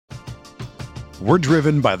We're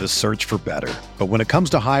driven by the search for better. But when it comes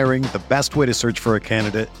to hiring, the best way to search for a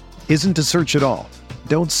candidate isn't to search at all.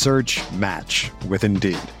 Don't search, match with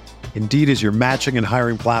Indeed. Indeed is your matching and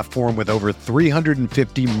hiring platform with over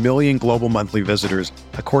 350 million global monthly visitors,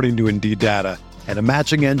 according to Indeed data, and a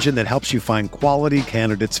matching engine that helps you find quality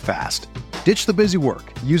candidates fast. Ditch the busy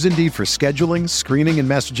work. Use Indeed for scheduling, screening, and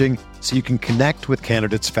messaging so you can connect with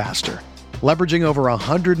candidates faster. Leveraging over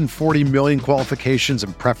 140 million qualifications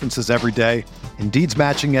and preferences every day, Indeed's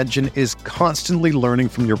matching engine is constantly learning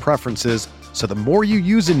from your preferences, so the more you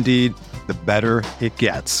use Indeed, the better it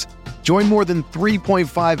gets. Join more than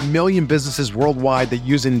 3.5 million businesses worldwide that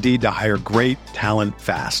use Indeed to hire great talent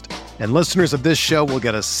fast. And listeners of this show will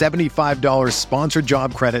get a $75 sponsored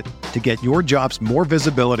job credit to get your jobs more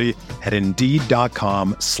visibility at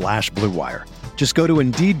Indeed.com/Blue Wire. Just go to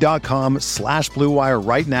Indeed.com/Blue Wire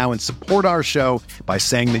right now and support our show by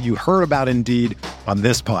saying that you heard about Indeed on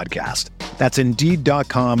this podcast. That's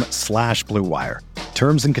Indeed.com/Blue Wire.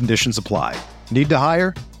 Terms and conditions apply. Need to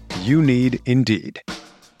hire? You need Indeed.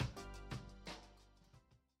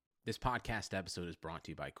 This podcast episode is brought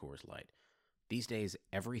to you by Coors Light. These days,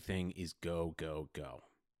 everything is go, go, go.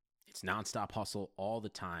 It's nonstop hustle all the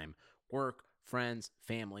time. Work, friends,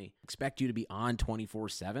 family, expect you to be on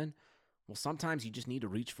 24/7. Well, sometimes you just need to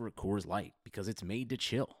reach for a Coors Light because it's made to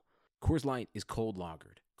chill. Coors Light is cold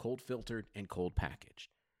lagered, cold filtered, and cold packaged.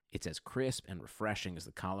 It's as crisp and refreshing as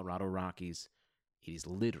the Colorado Rockies. It is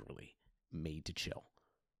literally made to chill.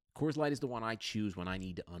 Coors Light is the one I choose when I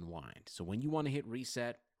need to unwind. So when you want to hit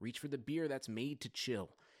reset, reach for the beer that's made to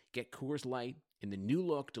chill. Get Coors Light in the new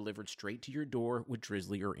look delivered straight to your door with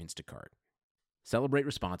Drizzly or Instacart. Celebrate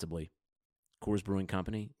responsibly. Coors Brewing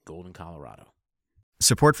Company, Golden, Colorado.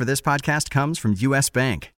 Support for this podcast comes from U.S.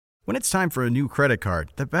 Bank. When it's time for a new credit card,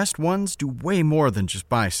 the best ones do way more than just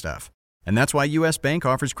buy stuff. And that's why U.S. Bank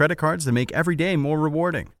offers credit cards that make every day more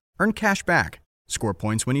rewarding. Earn cash back, score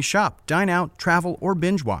points when you shop, dine out, travel, or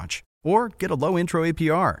binge watch, or get a low intro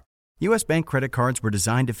APR. U.S. Bank credit cards were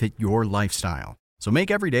designed to fit your lifestyle. So make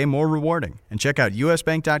every day more rewarding and check out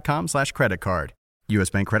usbank.com/credit card. U.S.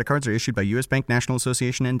 Bank credit cards are issued by U.S. Bank National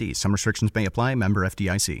Association ND. Some restrictions may apply. Member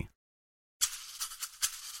FDIC.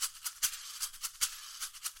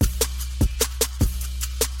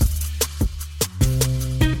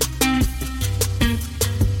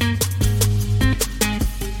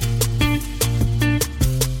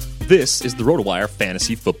 This is the RotoWire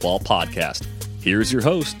Fantasy Football Podcast. Here's your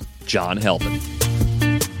host, John Halpin.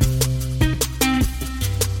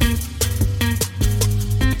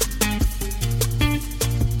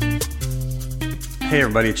 Hey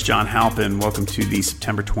everybody, it's John Halpin. Welcome to the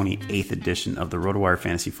September 28th edition of the RotoWire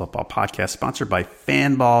Fantasy Football Podcast, sponsored by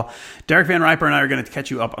Fanball. Derek Van Riper and I are going to catch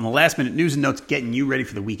you up on the last-minute news and notes, getting you ready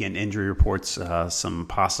for the weekend injury reports, some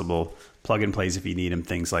possible plug-and-plays if you need them,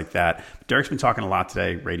 things like that. Derek's been talking a lot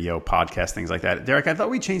today, radio, podcast, things like that. Derek, I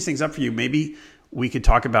thought we'd change things up for you. Maybe we could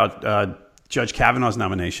talk about Judge Kavanaugh's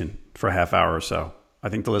nomination for a half hour or so. I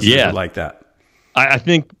think the listeners would like that. I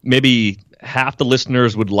think maybe half the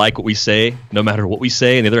listeners would like what we say, no matter what we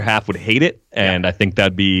say, and the other half would hate it. And I think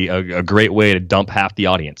that'd be a great way to dump half the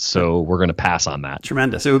audience. So we're going to pass on that.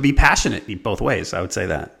 Tremendous. It would be passionate both ways, I would say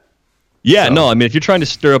that. Yeah, so. No, I mean, if you're trying to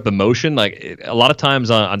stir up emotion, like a lot of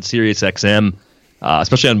times on Sirius XM,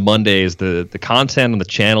 especially on Mondays, the content on the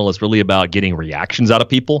channel is really about getting reactions out of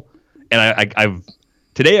people. And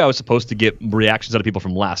today I was supposed to get reactions out of people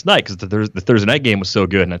from last night because the Thursday night game was so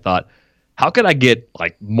good. And I thought, how could I get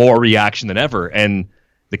like more reaction than ever? And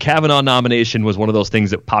the Kavanaugh nomination was one of those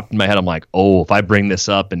things that popped in my head. I'm like, oh, if I bring this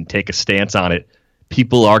up and take a stance on it,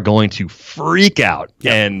 people are going to freak out.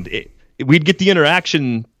 Yep. And we'd get the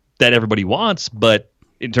interaction that everybody wants, but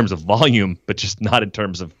in terms of volume, but just not in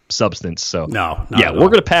terms of substance. So no, we're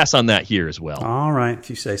going to pass on that here as well. All right, if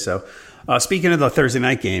you say so. Speaking of the Thursday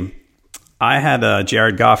night game, I had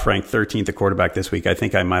Jared Goff ranked 13th at quarterback this week. I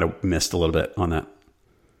think I might have missed a little bit on that.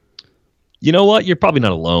 You know what? You're probably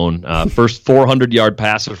not alone. First 400-yard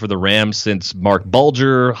passer for the Rams since Mark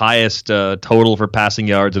Bulger, highest total for passing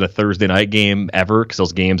yards in a Thursday night game ever, because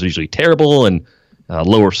those games are usually terrible and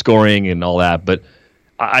lower scoring and all that. But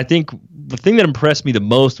I think the thing that impressed me the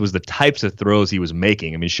most was the types of throws he was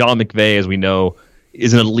making. I mean, Sean McVay, as we know,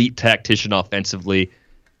 is an elite tactician offensively.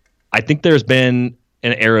 I think there's been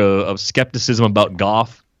an era of skepticism about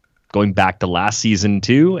Goff going back to last season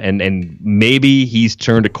too, and maybe he's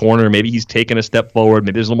turned a corner, maybe he's taken a step forward,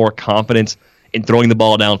 maybe there's a little more confidence in throwing the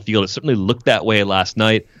ball downfield. It certainly looked that way last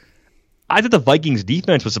night. I thought the Vikings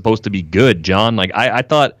defense was supposed to be good, John. Like I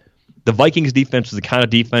thought the Vikings defense was the kind of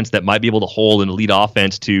defense that might be able to hold an elite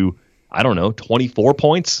offense to, I don't know, 24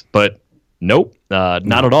 points, but Nope,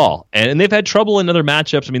 not at all. And they've had trouble in other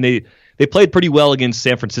matchups. I mean, they played pretty well against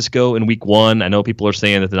San Francisco in week 1. I know people are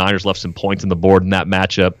saying that the Niners left some points on the board in that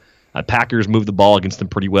matchup. Packers moved the ball against them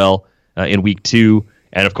pretty well in week 2.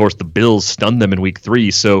 And, of course, the Bills stunned them in week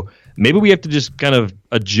 3. So maybe we have to just kind of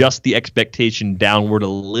adjust the expectation downward a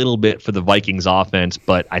little bit for the Vikings offense.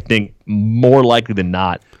 But I think more likely than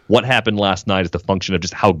not, what happened last night is the function of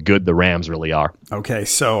just how good the Rams really are. Okay,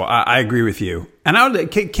 so I agree with you.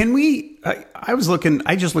 And can we – I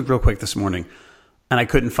just looked real quick this morning, and I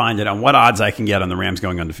couldn't find it on what odds I can get on the Rams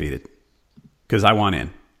going undefeated, because I want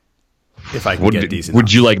in. If I can get decent Would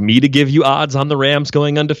odds. you like me to give you odds on the Rams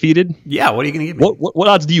going undefeated? Yeah, what are you going to give me? What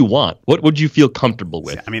odds do you want? What would you feel comfortable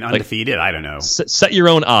with? I mean, undefeated, I don't know. Set your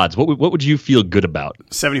own odds. What would you feel good about?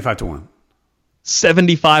 75-1.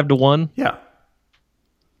 75-1? Yeah.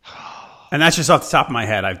 And that's just off the top of my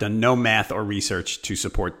head. I've done no math or research to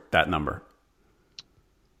support that number.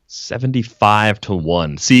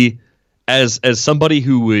 75-1. See, as somebody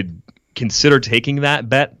who would consider taking that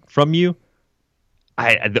bet from you,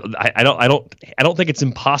 I don't think it's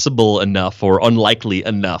impossible enough or unlikely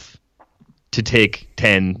enough to take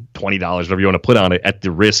 $10, $20, whatever you want to put on it, at the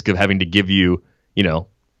risk of having to give you,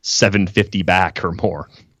 $750 back or more.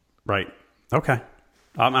 Right. Okay.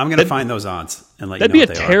 I'm going to find those odds and let you know. That'd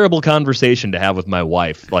be a terrible conversation to have with my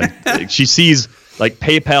wife. Like, she sees like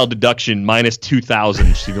PayPal deduction minus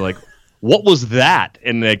 2,000. She'd be like, "What was that?"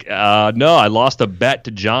 And like, no, I lost a bet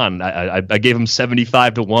to John. I gave him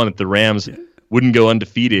 75-1 that the Rams wouldn't go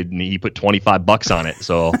undefeated, and he put $25 on it.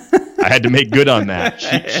 So I had to make good on that.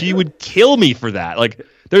 She would kill me for that. Like,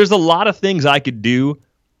 there's a lot of things I could do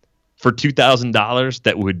for $2,000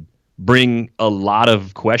 that would bring a lot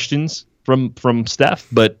of questions from Steph,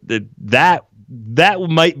 but that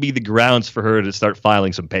might be the grounds for her to start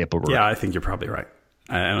filing some paperwork. Yeah, I think you're probably right.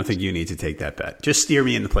 I don't think you need to take that bet. Just steer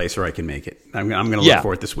me in the place where I can make it. I'm going to look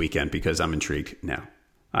for it this weekend because I'm intrigued now.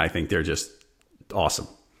 I think they're just awesome.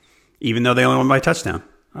 Even though they only won by a touchdown,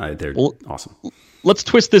 they're awesome. Let's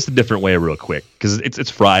twist this a different way real quick, because it's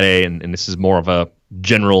Friday, and this is more of a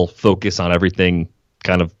general focus on everything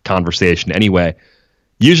kind of conversation anyway.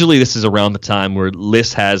 Usually this is around the time where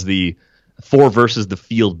Liss has the 4 versus the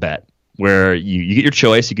field bet, where you get your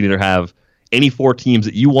choice. You can either have any 4 teams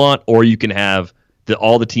that you want, or you can have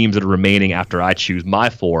all the teams that are remaining after I choose my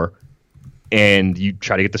 4, and you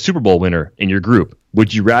try to get the Super Bowl winner in your group.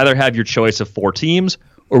 Would you rather have your choice of 4 teams,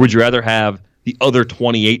 or would you rather have the other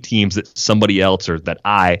 28 teams that somebody else or that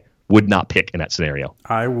I would not pick in that scenario?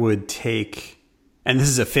 I would take, and this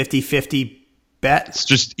is a 50-50 bet? It's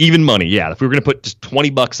just even money, yeah. If we were going to put just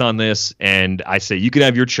 $20 on this, and I say you can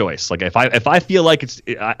have your choice. Like if I feel like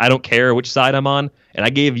I don't care which side I'm on, and I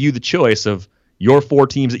gave you the choice of your 4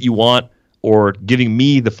 teams that you want, or giving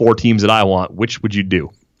me the 4 teams that I want, which would you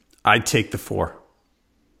do? I'd take the 4.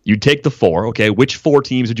 You'd take the 4. Okay, which 4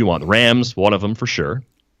 teams would you want? The Rams, one of them for sure.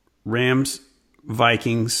 Rams,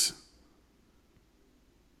 Vikings,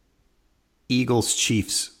 Eagles,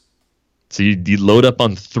 Chiefs. So you load up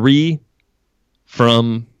on 3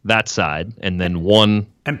 from that side, and then 1.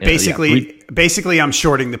 And basically, I'm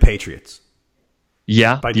shorting the Patriots.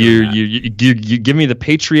 Yeah, you give me the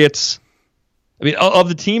Patriots. I mean, of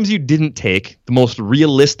the teams you didn't take, the most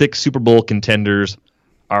realistic Super Bowl contenders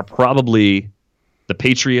are probably the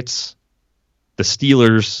Patriots, the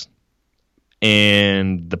Steelers,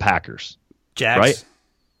 and the Packers. Jags. Right?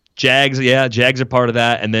 Jags, yeah. Jags are part of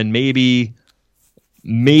that. And then maybe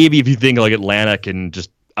if you think like Atlanta can just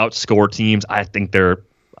outscore teams, I think they're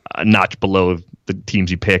a notch below the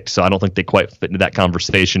teams you picked. So I don't think they quite fit into that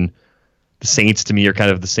conversation. The Saints, to me, are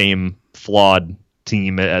kind of the same flawed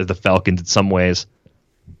team as the Falcons in some ways.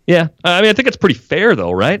 Yeah. I mean, I think it's pretty fair,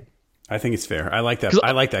 though, right? I think it's fair. I like that.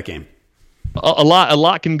 I like that game. A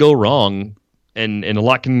lot can go wrong, and a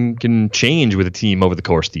lot can change with a team over the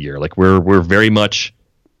course of the year. Like we're very much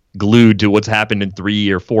glued to what's happened in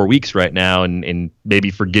 3 or 4 weeks right now, and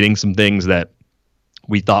maybe forgetting some things that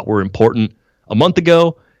we thought were important a month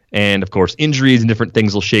ago. And of course, injuries and different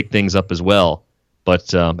things will shake things up as well.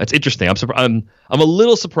 But it's interesting. I'm a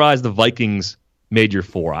little surprised the Vikings made your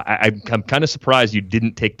 4. I'm kind of surprised you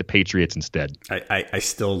didn't take the Patriots instead. I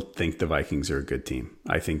still think the Vikings are a good team.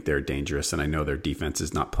 I think they're dangerous, and I know their defense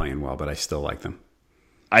is not playing well, but I still like them.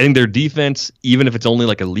 I think their defense, even if it's only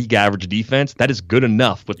like a league average defense, that is good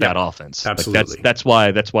enough with that offense. Absolutely. Like that's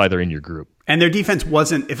why they're in your group. And their defense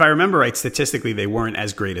wasn't, if I remember right, statistically, they weren't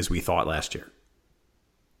as great as we thought last year.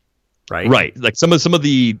 Right. Like some of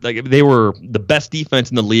the, like, they were the best defense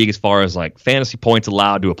in the league as far as like fantasy points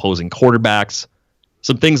allowed to opposing quarterbacks.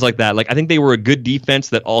 Some things like that. Like, I think they were a good defense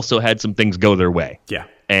that also had some things go their way. Yeah.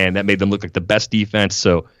 And that made them look like the best defense.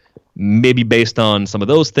 So maybe based on some of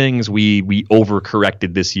those things, we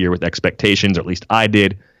overcorrected this year with expectations, or at least I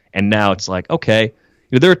did. And now it's like, okay,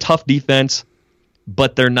 they're a tough defense,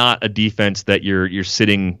 but they're not a defense that you're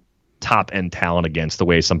sitting top end talent against the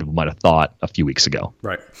way some people might have thought a few weeks ago.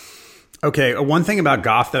 Right. Okay. One thing about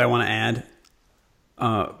Goff that I want to add.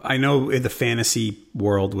 I know the fantasy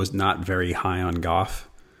world was not very high on Goff.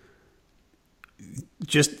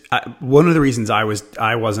 One of the reasons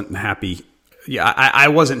I wasn't happy. Yeah, I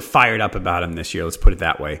wasn't fired up about him this year. Let's put it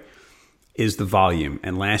that way. Is the volume.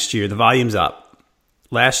 And last year, the volume's up.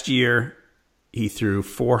 Last year, he threw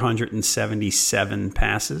 477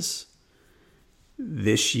 passes.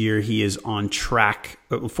 This year, he is on track,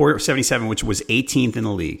 477, which was 18th in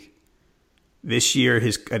the league. This year,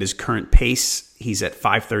 at his current pace, he's at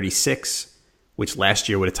 536, which last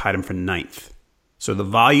year would have tied him for 9th. So the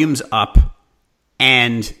volume's up,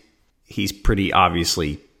 and he's pretty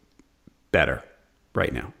obviously better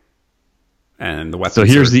right now. And the weapons. So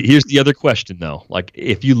here's the other question, though. Like,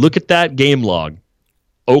 if you look at that game log,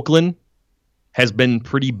 Oakland has been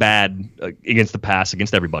pretty bad against the pass,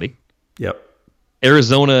 against everybody. Yep.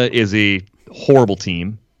 Arizona is a horrible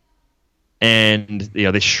team. And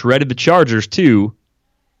they shredded the Chargers, too.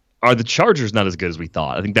 Are the Chargers not as good as we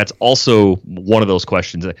thought? I think that's also one of those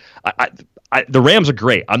questions. The Rams are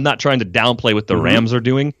great. I'm not trying to downplay what the Rams are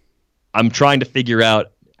doing. I'm trying to figure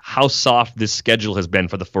out how soft this schedule has been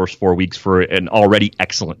for the first 4 weeks for an already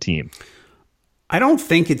excellent team. I don't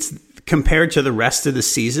think it's, compared to the rest of the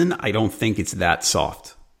season, I don't think it's that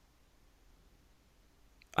soft.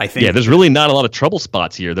 I think there's really not a lot of trouble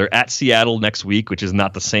spots here. They're at Seattle next week, which is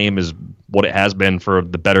not the same as what it has been for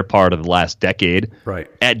the better part of the last decade. Right.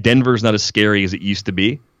 At Denver's not as scary as it used to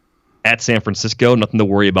be. At San Francisco, nothing to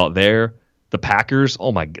worry about there. The Packers,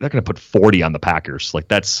 oh my, they're going to put 40 on the Packers. Like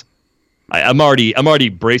that's, I'm already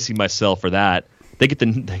bracing myself for that. They get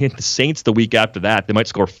the Saints the week after that. They might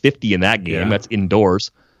score 50 in that game. Yeah. That's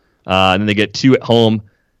indoors. And then they get 2 at home.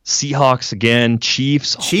 Seahawks again.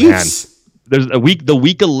 Chiefs. Chiefs. Oh, there's the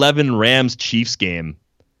week 11 Rams Chiefs game.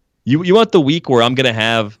 You want the week where I'm gonna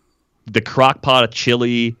have the crock pot of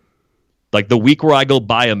chili, like the week where I go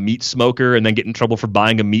buy a meat smoker and then get in trouble for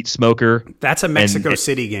buying a meat smoker. That's a Mexico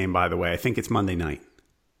City game, by the way. I think it's Monday night.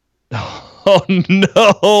 Oh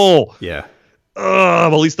no! Yeah. At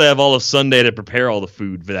least I have all of Sunday to prepare all the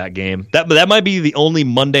food for that game. That might be the only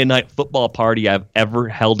Monday night football party I've ever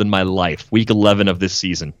held in my life. Week 11 of this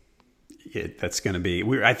season. Yeah, that's going to be.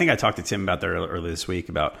 I think I talked to Tim about that earlier this week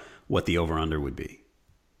about what the over/under would be.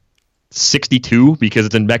 62 because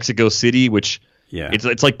it's in Mexico City, which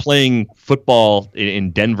it's like playing football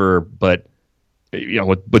in Denver, but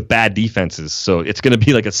with bad defenses. So it's going to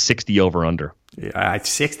be like a 60 over/under. Yeah,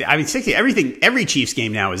 60. I mean, 60. Every Chiefs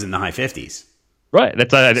game now is in the high 50s. Right.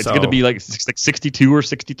 It's going to be like 62 or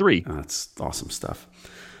 63. Oh, that's awesome stuff.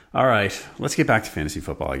 All right, let's get back to fantasy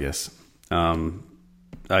football, I guess.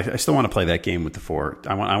 I still want to play that game with the 4.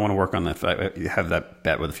 I want to work on that. Have that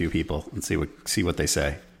bet with a few people and see what they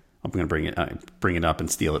say. I'm going to bring it up and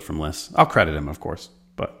steal it from Liz. I'll credit him, of course,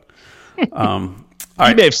 but he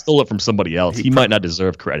may have stole it from somebody else. He might not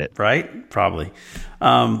deserve credit, right? Probably.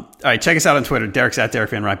 All right, check us out on Twitter. Derek's at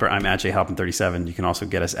Derek Van Riper. I'm at JHalpin37. You can also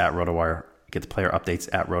get us at RotoWire. Get the player updates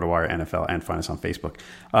at RotoWire NFL and find us on Facebook.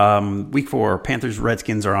 Week 4, Panthers,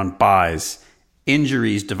 Redskins are on buys.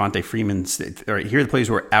 Injuries, Devontae Freeman. All right, here are the players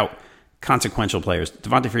who are out. Consequential players.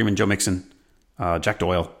 Devontae Freeman, Joe Mixon, Jack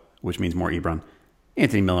Doyle, which means more Ebron.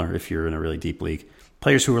 Anthony Miller, if you're in a really deep league.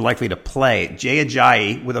 Players who are likely to play. Jay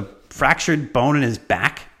Ajayi, with a fractured bone in his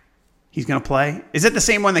back. He's going to play. Is it the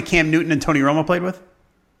same one that Cam Newton and Tony Romo played with?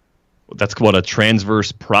 That's what, a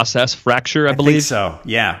transverse process fracture, I believe? Think so,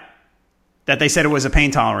 yeah. That they said it was a pain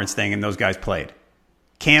tolerance thing, and those guys played.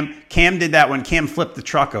 Cam did that when Cam flipped the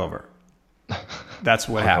truck over. That's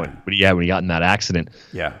what happened. But yeah, when he got in that accident.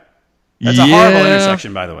 Yeah. That's a horrible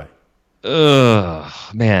intersection, by the way.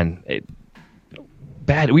 Man.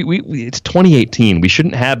 Bad. It's 2018. We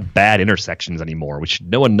shouldn't have bad intersections anymore. We should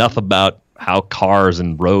know enough about how cars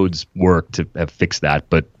and roads work to have fixed that.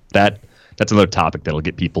 But that's another topic that'll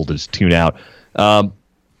get people to just tune out.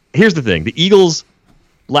 Here's the thing. The Eagles,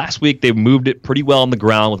 last week, they moved it pretty well on the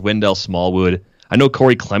ground with Wendell Smallwood. I know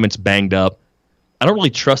Corey Clement's banged up. I don't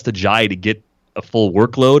really trust Ajayi to get a full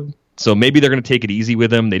workload, so maybe they're going to take it easy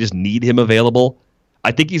with him. They just need him available.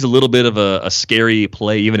 I think he's a little bit of a scary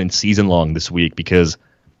play even in season long this week because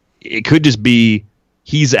it could just be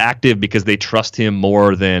he's active because they trust him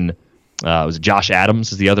more than was Josh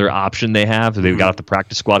Adams is the other option they have. They got off the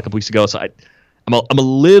practice squad a couple weeks ago, so I'm a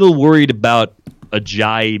little worried about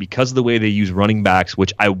Ajayi because of the way they use running backs,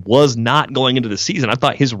 which I was not going into the season. I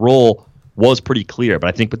thought his role was pretty clear. But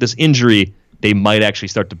I think with this injury, they might actually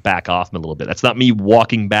start to back off him a little bit. That's not me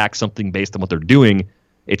walking back something based on what they're doing.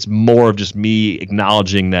 It's more of just me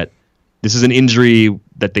acknowledging that this is an injury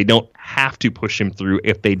that they don't have to push him through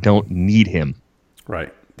if they don't need him.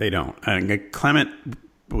 Right. They don't. And Clement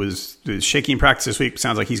was shaky in practice this week.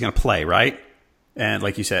 Sounds like he's going to play, right? And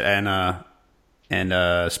like you said, and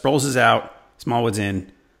Sproles is out. Smallwood's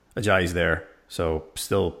in. Ajayi's there. So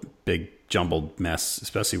still big jumbled mess,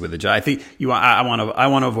 especially with Ajayi. I think I want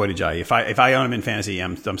to avoid Ajayi. If I own him in fantasy,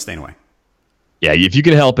 I'm staying away. Yeah, if you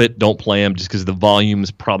can help it, don't play him just because the volume is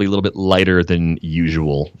probably a little bit lighter than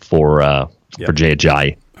usual for Jay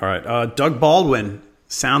Ajayi. All right, Doug Baldwin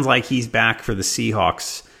sounds like he's back for the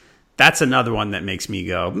Seahawks. That's another one that makes me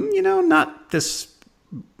go, not this.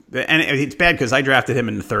 And it's bad because I drafted him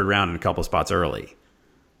in the third round in a couple spots early,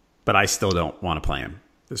 but I still don't want to play him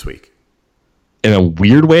this week. In a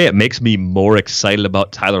weird way, it makes me more excited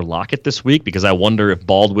about Tyler Lockett this week because I wonder if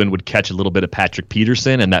Baldwin would catch a little bit of Patrick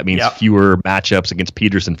Peterson, and that means fewer matchups against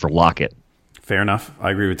Peterson for Lockett. Fair enough. I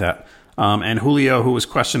agree with that. And Julio, who was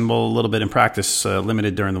questionable a little bit in practice,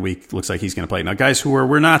 limited during the week, looks like he's going to play. Now, guys who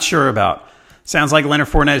we're not sure about. Sounds like Leonard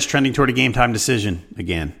Fournette is trending toward a game-time decision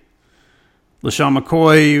again. LaShawn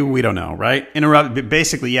McCoy, we don't know, right?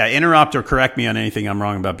 Interrupt or correct me on anything I'm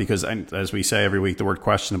wrong about because, as we say every week, the word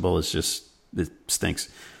questionable is just... it stinks.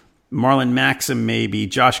 Marlon Maxim, maybe.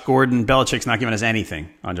 Josh Gordon. Belichick's not giving us anything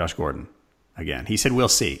on Josh Gordon. Again, he said we'll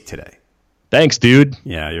see today. Thanks, dude.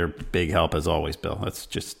 Yeah, you're a big help as always, Bill. That's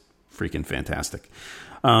just freaking fantastic.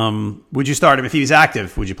 Would you start him? If he was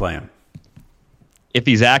active, would you play him? If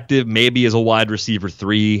he's active, maybe as a wide receiver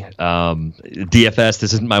 3. DFS,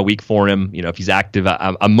 this isn't my week for him. If he's active,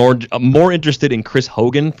 I'm more interested in Chris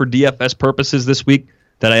Hogan for DFS purposes this week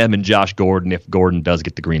than I am in Josh Gordon if Gordon does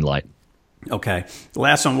get the green light. Okay. The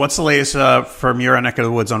last one. What's the latest from your neck of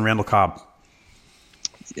the woods on Randall Cobb?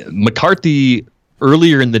 McCarthy,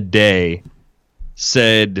 earlier in the day,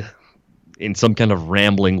 said in some kind of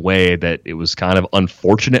rambling way that it was kind of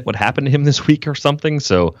unfortunate what happened to him this week or something.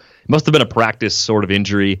 So it must have been a practice sort of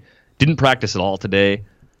injury. Didn't practice at all today.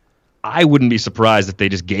 I wouldn't be surprised if they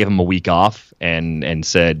just gave him a week off and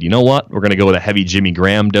said, you know what, we're going to go with a heavy Jimmy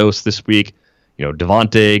Graham dose this week.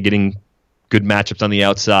 Devontae getting good matchups on the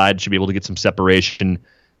outside, should be able to get some separation.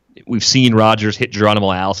 We've seen Rodgers hit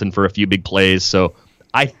Geronimo Allison for a few big plays, so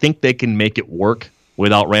I think they can make it work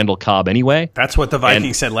without Randall Cobb anyway. That's what the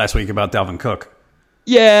Vikings said last week about Dalvin Cook.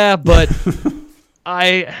 Yeah, but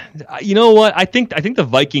you know what? I think the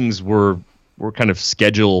Vikings were kind of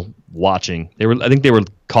schedule watching. I think they were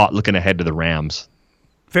caught looking ahead to the Rams.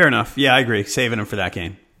 Fair enough. Yeah, I agree. Saving him for that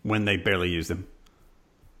game when they barely used him.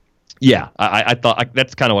 Yeah, I thought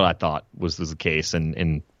that's kind of what I thought was the case.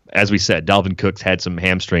 And as we said, Dalvin Cook's had some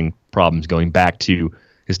hamstring problems going back to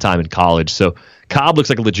his time in college. So Cobb looks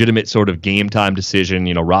like a legitimate sort of game time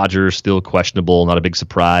decision. Rodgers still questionable, not a big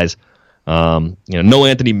surprise. No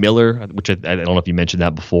Anthony Miller, which I don't know if you mentioned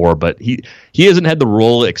that before, but he hasn't had the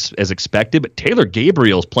role as expected. But Taylor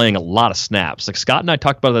Gabriel's playing a lot of snaps. Like Scott and I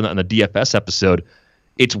talked about it on the DFS episode.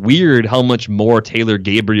 It's weird how much more Taylor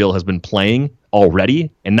Gabriel has been playing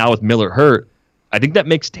already, and now with Miller hurt, I think that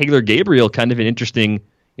makes Taylor Gabriel kind of an interesting,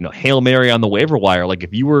 Hail Mary on the waiver wire. Like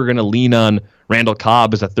if you were going to lean on Randall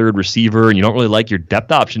Cobb as a third receiver and you don't really like your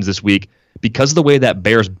depth options this week, because of the way that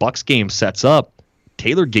Bears-Bucks game sets up,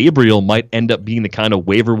 Taylor Gabriel might end up being the kind of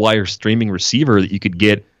waiver wire streaming receiver that you could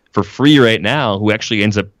get for free right now who actually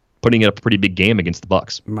ends up putting in a pretty big game against the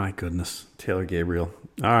Bucks. My goodness, Taylor Gabriel.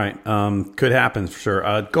 All right, could happen for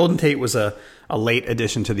sure. Golden Tate was a late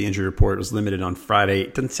addition to the injury report. It was limited on Friday.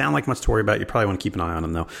 It doesn't sound like much to worry about. You probably want to keep an eye on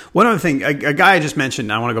him, though. One other thing, a guy I just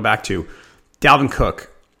mentioned, I want to go back to, Dalvin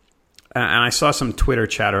Cook. And I saw some Twitter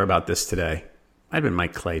chatter about this today. Might have been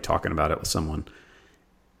Mike Clay talking about it with someone.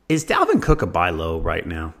 Is Dalvin Cook a buy low right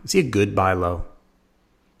now? Is he a good buy low?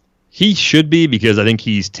 He should be, because I think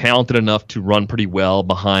he's talented enough to run pretty well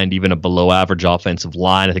behind even a below-average offensive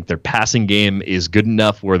line. I think their passing game is good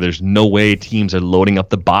enough where there's no way teams are loading up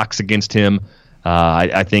the box against him.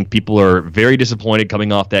 I think people are very disappointed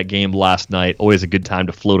coming off that game last night. Always a good time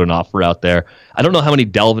to float an offer out there. I don't know how many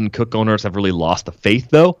Dalvin Cook owners have really lost the faith,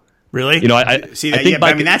 though. Really? I see that.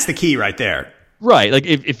 I think that's the key right there. Right. Like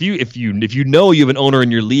if you know you have an owner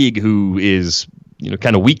in your league who is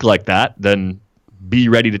kind of weak like that, then be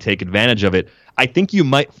ready to take advantage of it. I think you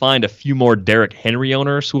might find a few more Derrick Henry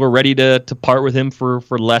owners who are ready to part with him for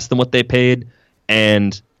less than what they paid,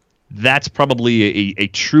 and that's probably a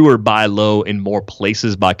truer buy low in more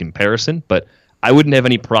places by comparison. But I wouldn't have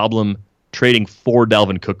any problem trading for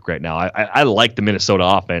Dalvin Cook right now. I like the Minnesota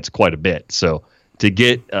offense quite a bit, so to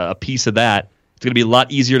get a piece of that, It's going to be a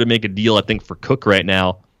lot easier to make a deal, I think, for Cook right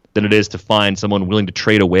now than it is to find someone willing to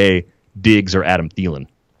trade away Diggs or Adam Thielen.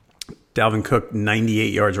 Dalvin Cook,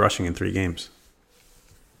 98 yards rushing in 3 games.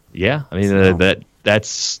 Yeah, I mean, that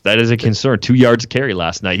is a concern. 2 yards a carry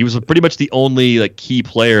last night. He was pretty much the only key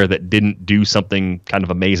player that didn't do something kind of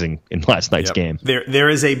amazing in last night's game. There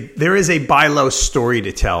is a buy low story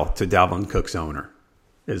to tell to Dalvin Cook's owner,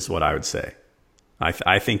 is what I would say.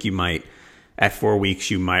 I think you might, at 4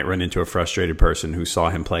 weeks, you might run into a frustrated person who saw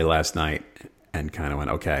him play last night and kind of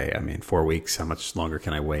went, okay, I mean, 4 weeks, how much longer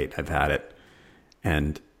can I wait? I've had it.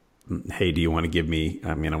 And hey, do you want to give me?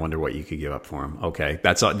 I mean, I wonder what you could give up for him. Okay,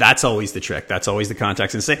 that's always the trick. That's always the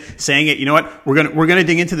context. And saying it, you know what? We're gonna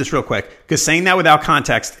dig into this real quick, because saying that without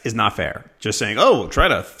context is not fair. Just saying, oh, try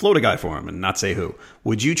to float a guy for him and not say who.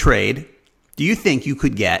 Would you trade? Do you think you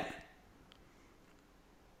could get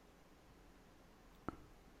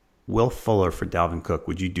Will Fuller for Dalvin Cook?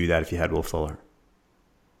 Would you do that if you had Will Fuller?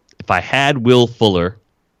 If I had Will Fuller,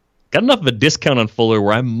 got enough of a discount on Fuller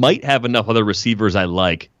where I might have enough other receivers I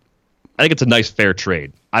like, I think it's a nice, fair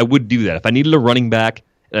trade. I would do that. If I needed a running back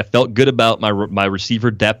and I felt good about my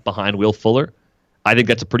receiver depth behind Will Fuller, I think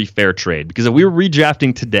that's a pretty fair trade. Because if we were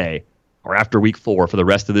redrafting today or after week 4 for the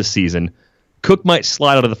rest of this season, Cook might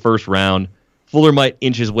slide out of the first round. Fuller might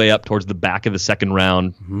inch his way up towards the back of the second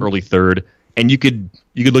round, early third. And you could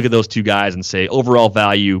look at those two guys and say overall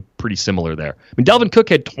value pretty similar there. I mean, Dalvin Cook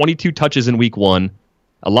had 22 touches in week 1,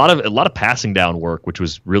 a lot of passing down work, which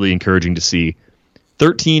was really encouraging to see.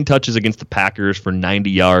 13 touches against the Packers for 90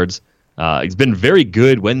 yards. He's been very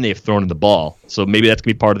good when they've thrown him the ball. So maybe that's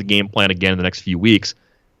going to be part of the game plan again in the next few weeks.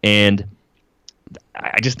 And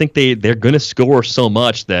I just think they're going to score so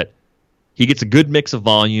much that he gets a good mix of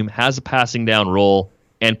volume, has a passing down role,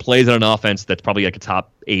 and plays on an offense that's probably like a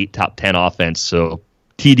top 8, top 10 offense. So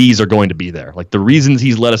TDs are going to be there. Like, the reasons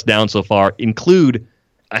he's let us down so far include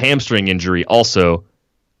a hamstring injury also.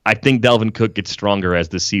 I think Dalvin Cook gets stronger as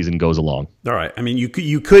this season goes along. All right. I mean, you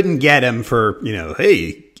couldn't get him for,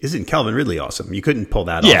 hey, isn't Calvin Ridley awesome? You couldn't pull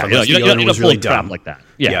that off. Unless the owner was really dumb like that.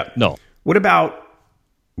 Yeah, no. What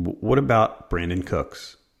about Brandon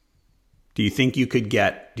Cooks? Do you think you could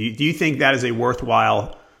get? Do you think that is a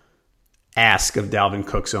worthwhile ask of Dalvin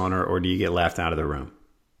Cook's owner, or do you get laughed out of the room?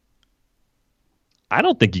 I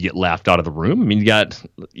don't think you get laughed out of the room. I mean,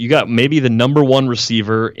 you got maybe the number 1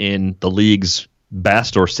 receiver in the league's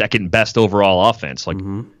best or second best overall offense. Like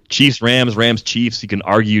Chiefs, Rams, Chiefs. You can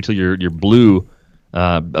argue till you're blue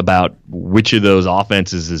about which of those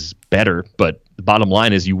offenses is better, but the bottom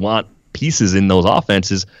line is you want pieces in those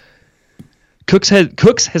offenses. Cooks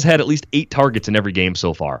has had at least 8 targets in every game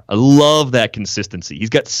so far. I love that consistency. He's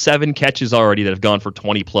got 7 catches already that have gone for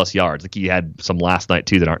 20-plus yards. Like, he had some last night,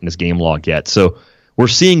 too, that aren't in his game log yet. So we're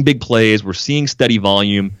seeing big plays. We're seeing steady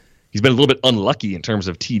volume. He's been a little bit unlucky in terms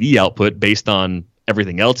of TD output based on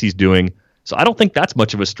everything else he's doing. So I don't think that's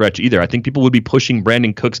much of a stretch either. I think people would be pushing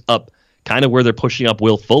Brandon Cooks up kind of where they're pushing up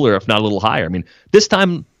Will Fuller, if not a little higher. I mean, this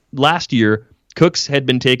time last year, Cooks had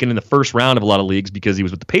been taken in the first round of a lot of leagues because he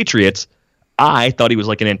was with the Patriots. I thought he was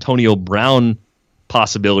like an Antonio Brown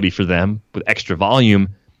possibility for them with extra volume.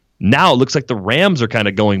 Now it looks like the Rams are kind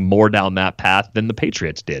of going more down that path than the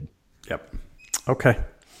Patriots did. Yep. Okay.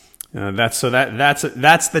 That's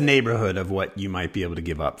the neighborhood of what you might be able to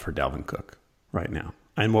give up for Dalvin Cook right now,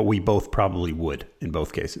 and what we both probably would in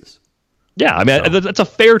both cases. Yeah, I mean, that's a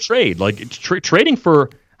fair trade. Like, trading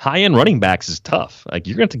for high-end running backs is tough. Like,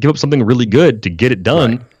 you're going to have to give up something really good to get it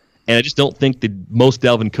done. Right. And I just don't think that most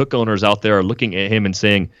Dalvin Cook owners out there are looking at him and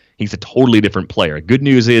saying he's a totally different player. Good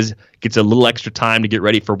news is gets a little extra time to get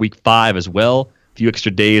ready for week 5 as well. A few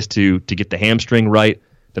extra days to get the hamstring right.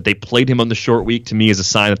 That they played him on the short week, to me, is a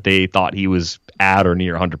sign that they thought he was at or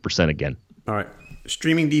near 100% again. All right.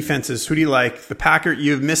 Streaming defenses, who do you like? The Packers.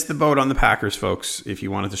 You've missed the boat on the Packers, folks, if you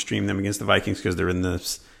wanted to stream them against the Vikings, because they're in the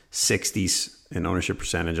 60s in ownership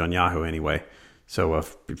percentage on Yahoo anyway. So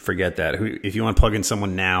forget that. If you want to plug in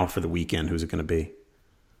someone now for the weekend, who's it going to be?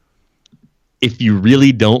 If you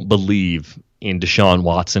really don't believe in Deshaun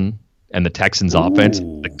Watson and the Texans' offense,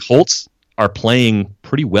 the Colts are playing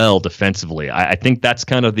pretty well defensively. I think that's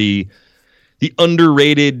kind of the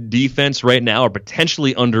underrated defense right now, or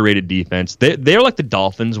potentially underrated defense. They're like the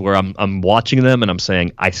Dolphins, where I'm watching them and I'm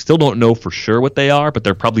saying I still don't know for sure what they are, but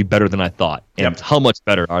they're probably better than I thought. And how much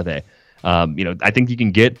better are they? I think you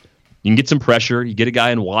can get some pressure. You get a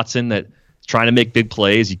guy in Watson that's trying to make big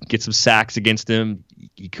plays. You can get some sacks against him.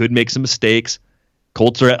 He could make some mistakes.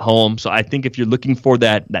 Colts are at home. So I think if you're looking for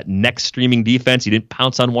that next streaming defense, you didn't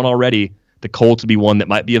pounce on one already, the Colts would be one that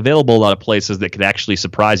might be available a lot of places that could actually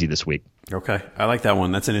surprise you this week. Okay, I like that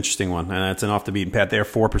one. That's an interesting one, and that's an off the beaten path. They're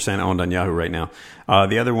 4% owned on Yahoo right now.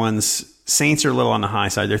 The other ones, Saints are a little on the high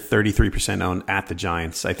side. They're 33% owned at the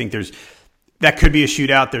Giants. I think that could be a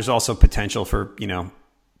shootout. There's also potential for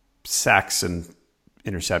sacks and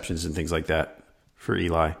interceptions and things like that for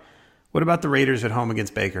Eli. What about the Raiders at home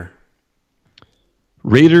against Baker?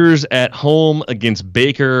 Raiders at home against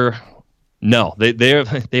Baker. No, they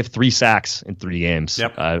have 3 sacks in 3 games.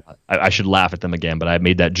 Yep. I should laugh at them again, but I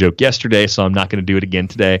made that joke yesterday, so I'm not going to do it again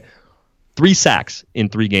today. 3 sacks in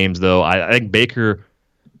 3 games, though. I think Baker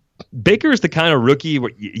is the kind of rookie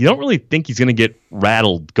where you don't really think he's going to get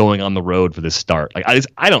rattled going on the road for this start. Like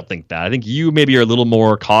I don't think that. I think you maybe are a little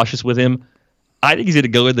more cautious with him. I think he's going to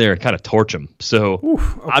go in there and kind of torch him. So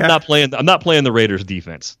okay. I'm not playing the Raiders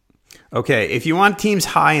defense. Okay, if you want teams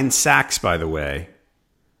high in sacks, by the way,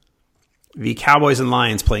 the Cowboys and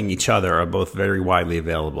Lions playing each other are both very widely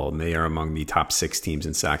available, and they are among the top 6 teams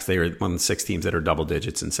in sacks. They are one of the 6 teams that are double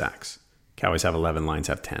digits in sacks. Cowboys have 11, Lions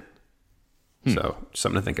have 10. So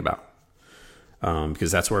something to think about,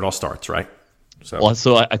 because that's where it all starts, right?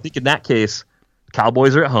 So I think in that case,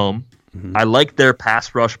 Cowboys are at home. Mm-hmm. I like their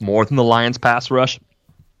pass rush more than the Lions' pass rush,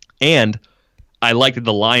 and I like that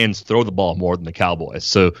the Lions throw the ball more than the Cowboys.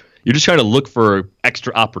 So you're just trying to look for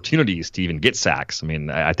extra opportunities to even get sacks. I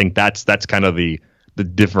mean, I think that's kind of the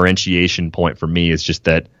differentiation point for me, is just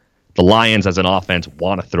that the Lions as an offense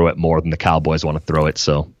want to throw it more than the Cowboys want to throw it.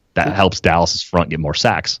 So that helps Dallas's front get more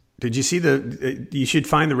sacks. Did you see you should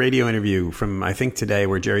find the radio interview from, I think, today,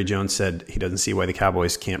 where Jerry Jones said he doesn't see why the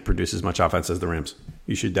Cowboys can't produce as much offense as the Rams.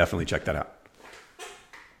 You should definitely check that out.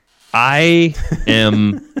 I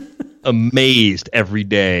am amazed every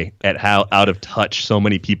day at how out of touch so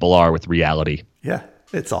many people are with reality. Yeah,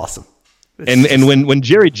 it's awesome. And when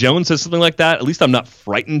Jerry Jones says something like that, at least I'm not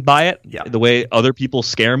frightened by it. Yeah. The way other people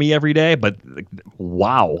scare me every day. But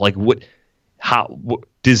wow, like what? How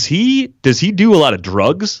does he do a lot of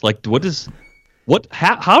drugs? Like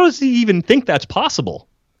how does he even think that's possible?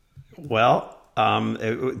 Well,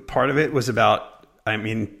 part of it was about,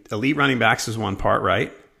 elite running backs is one part,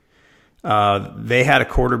 right? They had a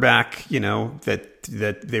quarterback,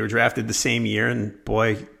 that they were drafted the same year, and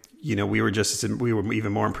boy, we were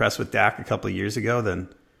even more impressed with Dak a couple of years ago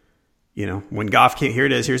than, when Goff came.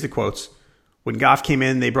 Here's the quotes. When Goff came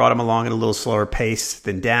in, they brought him along at a little slower pace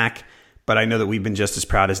than Dak. But I know that we've been just as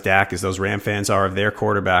proud as Dak as those Ram fans are of their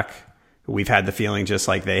quarterback. We've had the feeling just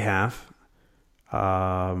like they have.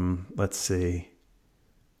 Let's see.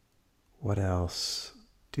 What else?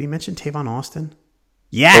 Did he mention Tavon Austin?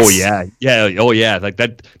 Yes. Oh yeah. Oh yeah. Like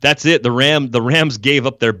that. That's it. The Rams gave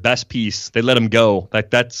up their best piece. They let him go.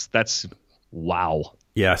 Like that's wow.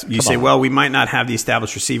 Yes. You say, well, we might not have the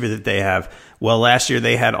established receiver that they have. Well, last year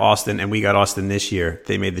they had Austin, and we got Austin this year.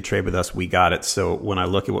 They made the trade with us. We got it. So when I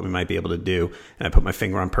look at what we might be able to do, and I put my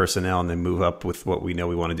finger on personnel and then move up with what we know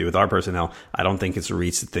we want to do with our personnel, I don't think it's a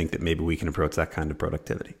reach to think that maybe we can approach that kind of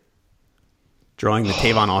productivity. Drawing the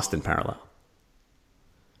Tavon Austin parallel.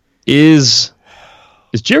 Is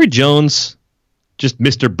Jerry Jones just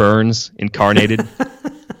Mr. Burns incarnated?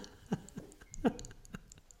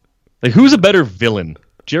 Like, who's a better villain,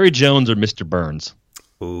 Jerry Jones or Mr. Burns?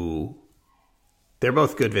 Ooh, they're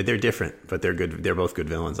both good. They're different, but they're good. They're both good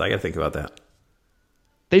villains. I got to think about that.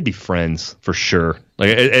 They'd be friends for sure.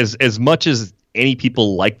 Like as much as any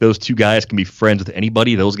people like those two guys can be friends with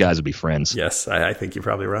anybody, those guys would be friends. Yes, I think you're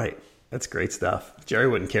probably right. That's great stuff. Jerry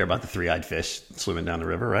wouldn't care about the 3-eyed fish swimming down the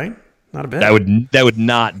river, right? Not a bit. That would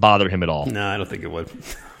not bother him at all. No, I don't think it would.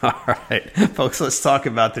 All right, folks, let's talk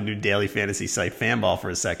about the new daily fantasy site, Fanball, for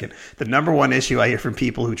a second. The number one issue I hear from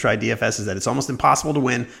people who try DFS is that it's almost impossible to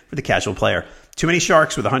win for the casual player. Too many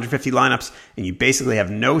sharks with 150 lineups, and you basically have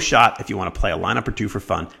no shot if you want to play a lineup or two for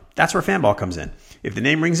fun. That's where Fanball comes in. If the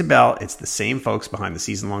name rings a bell, it's the same folks behind the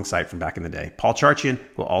season-long site from back in the day. Paul Charchian,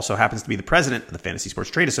 who also happens to be the president of the Fantasy Sports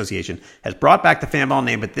Trade Association, has brought back the Fanball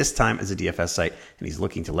name, but this time as a DFS site, and he's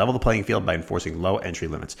looking to level the playing field by enforcing low entry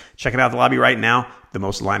limits. Check it out in the lobby right now. The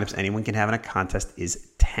most lineups anyone can have in a contest is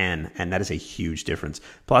 10, and that is a huge difference.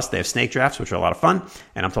 Plus, they have snake drafts, which are a lot of fun,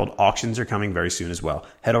 and I'm told auctions are coming very soon as well.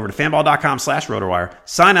 Head over to fanball.com/RotoWire,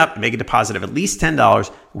 sign up, and make a deposit of at least $10.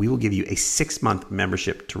 We will give you a 6-month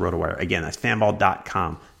membership to RotoWire. Again, that's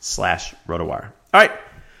fanball.com/RotoWire. All right,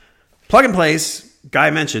 plug and plays. Guy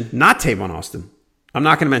I mentioned, not Tavon Austin. I'm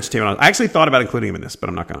not going to mention Tavon Austin. I actually thought about including him in this, but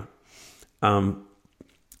I'm not going to.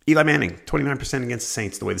 Eli Manning, 29% against the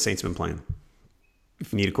Saints, the way the Saints have been playing.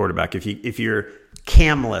 If you need a quarterback, if you're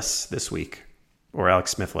Camless this week, or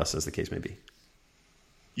Alex Smithless, as the case may be.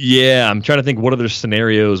 Yeah, I'm trying to think what other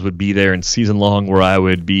scenarios would be there in season long where I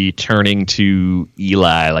would be turning to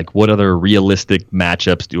Eli. Like, what other realistic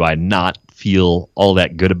matchups do I not feel all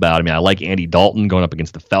that good about? I mean, I like Andy Dalton going up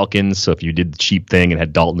against the Falcons, so if you did the cheap thing and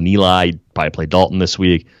had Dalton and Eli, you'd probably play Dalton this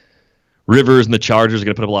week. Rivers and the Chargers are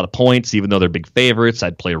going to put up a lot of points, even though they're big favorites.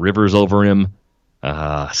 I'd play Rivers over him.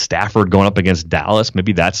 Stafford going up against Dallas,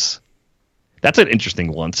 maybe that's an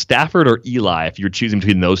interesting one. Stafford or Eli, if you were choosing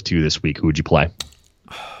between those two this week, who would you play?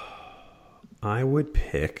 I would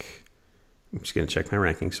pick, I'm just going to check my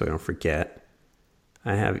rankings so I don't forget.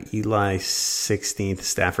 I have Eli 16th,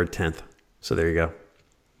 Stafford 10th. So there you go.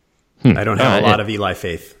 I don't have a lot of Eli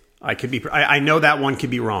faith. I know that one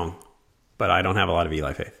could be wrong, but I don't have a lot of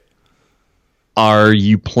Eli faith. Are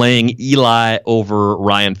you playing Eli over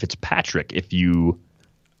Ryan Fitzpatrick if you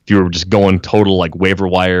were just going total like waiver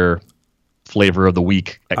wire flavor of the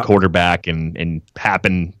week at quarterback and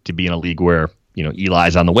happen to be in a league where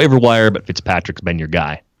Eli's on the waiver wire, but Fitzpatrick's been your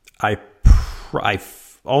guy? I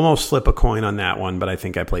almost flip a coin on that one, but I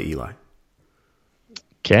think I play Eli.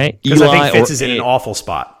 Okay, because I think Fitz is in an awful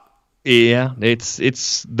spot. Yeah,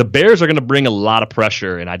 it's the Bears are going to bring a lot of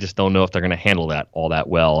pressure, and I just don't know if they're going to handle that all that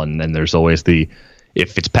well. And then there's always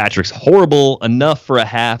if Fitzpatrick's horrible enough for a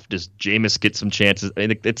half, does Jameis get some chances?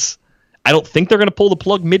 I don't think they're going to pull the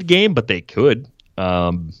plug mid-game, but they could.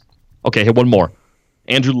 Okay, one more.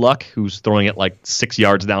 Andrew Luck, who's throwing it like 6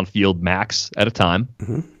 yards downfield max at a time,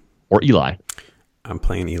 or Eli? I'm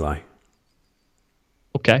playing Eli.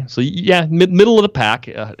 Okay, so yeah, middle of the pack.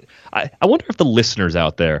 I wonder if the listeners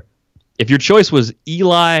out there, if your choice was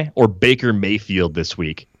Eli or Baker Mayfield this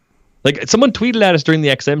week, like someone tweeted at us during the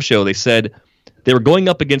XM show, they said they were going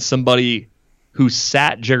up against somebody who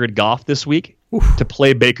sat Jared Goff this week to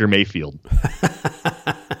play Baker Mayfield.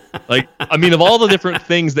 Like, I mean, of all the different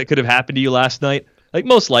things that could have happened to you last night, like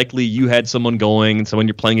most likely you had someone going and someone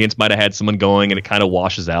you're playing against might have had someone going and it kind of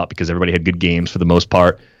washes out because everybody had good games for the most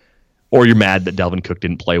part. Or you're mad that Dalvin Cook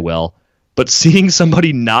didn't play well. But seeing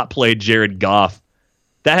somebody not play Jared Goff,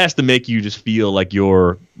 that has to make you just feel like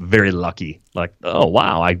you're very lucky. Like, oh,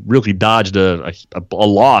 wow, I really dodged a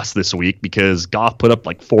loss this week because Goff put up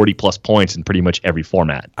like 40-plus points in pretty much every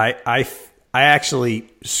format. I actually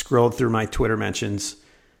scrolled through my Twitter mentions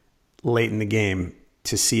late in the game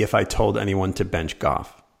to see if I told anyone to bench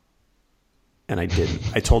Goff. And I didn't.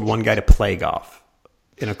 I told one guy to play Goff.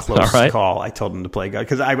 In a close call, I told him to play God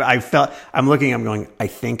because I felt I'm going. I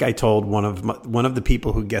think I told one of the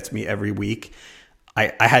people who gets me every week.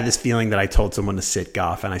 I had this feeling that I told someone to sit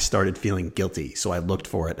Goff, and I started feeling guilty. So I looked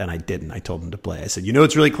for it, and I didn't. I told him to play. I said,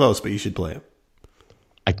 it's really close, but you should play him.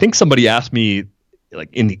 I think somebody asked me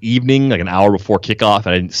like in the evening, like an hour before kickoff, and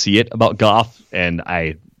I didn't see it about Goff, and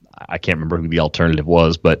I can't remember who the alternative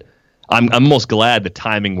was, but I'm almost glad the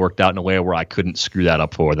timing worked out in a way where I couldn't screw that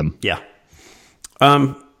up for them. Yeah.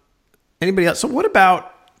 Anybody else? So what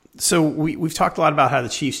about, we've talked a lot about how the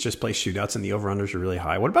Chiefs just play shootouts and the over-unders are really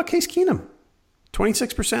high. What about Case Keenum?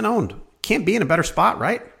 26% owned. Can't be in a better spot,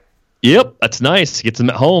 right? Yep, that's nice. He gets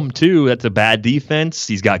him at home, too. That's a bad defense.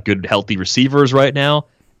 He's got good, healthy receivers right now.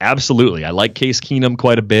 Absolutely. I like Case Keenum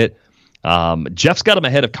quite a bit. Jeff's got him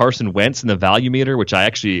ahead of Carson Wentz in the value meter, which I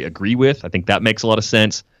actually agree with. I think that makes a lot of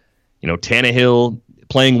sense. Tannehill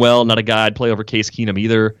playing well, not a guy I'd play over Case Keenum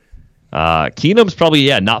either. Keenum's probably,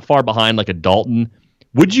 not far behind like a Dalton.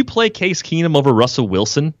 Would you play Case Keenum over Russell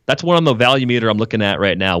Wilson? That's one on the value meter I'm looking at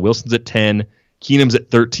right now. Wilson's at 10, Keenum's at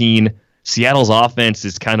 13. Seattle's offense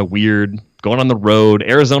is kind of weird. Going on the road.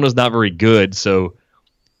 Arizona's not very good, so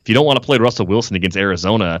if you don't want to play Russell Wilson against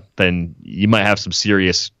Arizona, then you might have some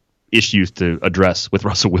serious issues to address with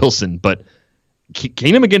Russell Wilson. But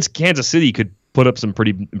Keenum against Kansas City could put up some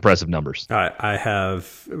pretty impressive numbers. I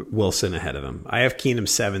have Wilson ahead of him. I have Keenum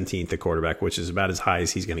 17th at quarterback, which is about as high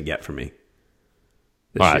as he's going to get for me.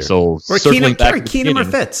 All right, so or Keenum or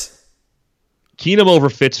Fitz. Keenum over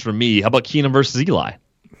Fitz for me. How about Keenum versus Eli?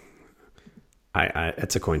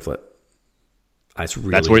 It's a coin flip. That's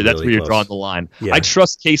where you're drawing the line. Yeah. I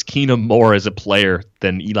trust Case Keenum more as a player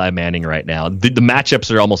than Eli Manning right now. The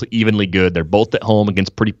matchups are almost evenly good. They're both at home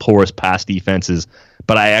against pretty porous pass defenses,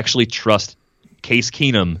 but I actually trust Case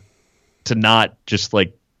Keenum to not just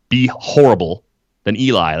like be horrible than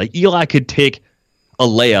Eli. Like Eli could take a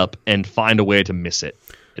layup and find a way to miss it.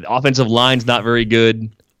 The offensive line's not very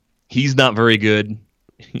good. He's not very good.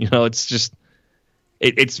 It's just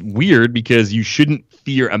it's weird because you shouldn't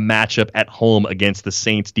fear a matchup at home against the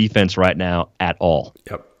Saints defense right now at all.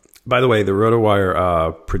 Yep. By the way, the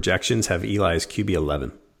RotoWire projections have Eli as QB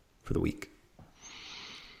 11 for the week.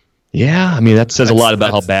 Yeah, I mean that says a lot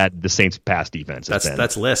about how bad the Saints pass defense has been.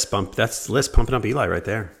 That's List pumping up Eli right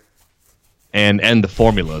there. and the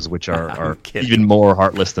formulas, which are even more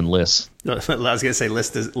heartless than Liss. I was going to say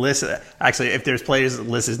Liss. Actually, if there's players that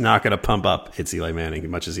Liss is not going to pump up, it's Eli Manning, as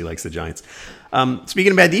much as he likes the Giants.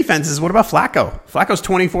 Speaking of bad defenses, what about Flacco? Flacco's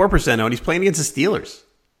 24% owned. He's playing against the Steelers.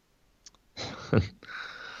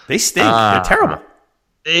 They stink. They're terrible.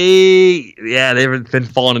 They've been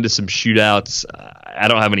falling into some shootouts. I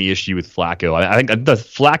don't have any issue with Flacco. I think the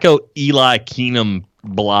Flacco Eli Keenum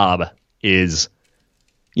blob is,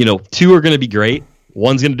 two are going to be great.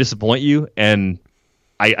 One's going to disappoint you, and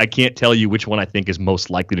I can't tell you which one I think is most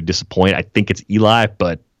likely to disappoint. I think it's Eli,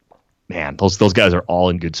 but man, those guys are all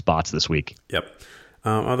in good spots this week. Yep.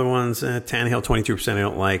 Other ones, Tannehill 22% I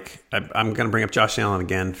don't like. I'm going to bring up Josh Allen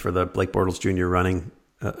again for the Blake Bortles Jr. running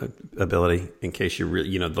ability in case you're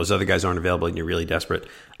really, those other guys aren't available and you're really desperate.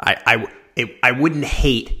 I wouldn't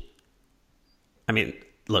hate. I mean,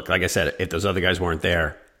 look, like I said, if those other guys weren't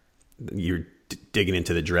there, you're digging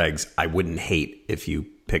into the dregs. I wouldn't hate if you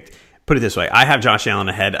picked. Put it this way: I have Josh Allen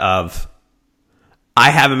ahead of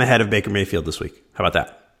Baker Mayfield this week. How about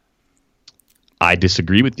that? I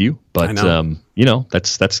disagree with you, but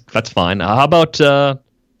that's fine. How about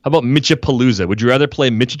Mitchapalooza? Would you rather play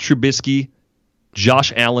Mitch Trubisky,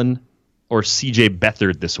 Josh Allen, or C.J.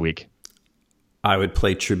 Beathard this week? I would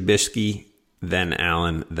play Trubisky, then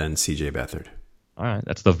Allen, then C.J. Beathard. All right,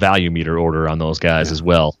 that's the value meter order on those guys as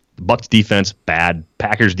well. The Bucs defense, bad.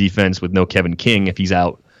 Packers defense with no Kevin King if he's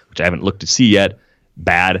out, which I haven't looked to see yet,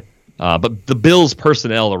 bad. But the Bills'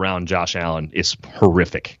 personnel around Josh Allen is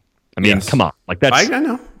horrific. I mean, come on. I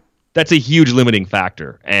know. That's a huge limiting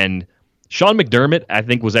factor. And Sean McDermott, I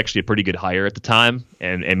think, was actually a pretty good hire at the time.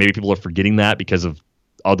 And maybe people are forgetting that because of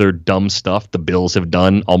other dumb stuff the Bills have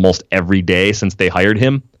done almost every day since they hired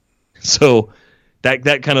him. So that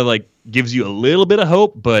kind of gives you a little bit of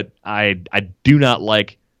hope, but I do not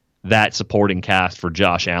like that supporting cast for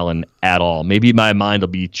Josh Allen at all. Maybe my mind will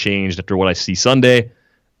be changed after what I see Sunday,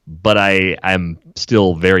 but I'm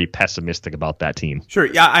still very pessimistic about that team. Sure,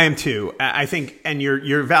 yeah, I am too. I think, and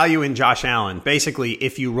your value in Josh Allen, basically,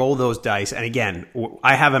 if you roll those dice, and again,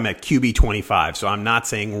 I have him at QB 25, so I'm not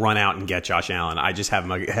saying run out and get Josh Allen. I just have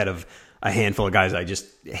him ahead of a handful of guys I just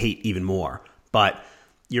hate even more. But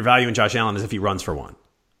your value in Josh Allen is if he runs for one,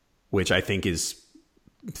 which I think is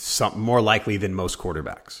more likely than most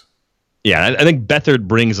quarterbacks. Yeah, I think Beathard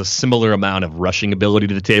brings a similar amount of rushing ability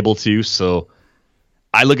to the table too, so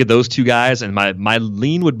I look at those two guys, and my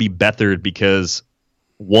lean would be Beathard because,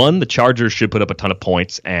 one, the Chargers should put up a ton of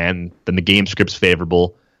points, and then the game script's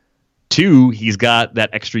favorable. Two, he's got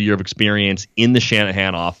that extra year of experience in the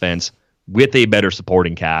Shanahan offense with a better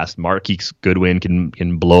supporting cast. Marquise Goodwin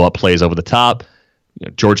can blow up plays over the top.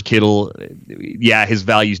 George Kittle, his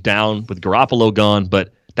value's down with Garoppolo gone,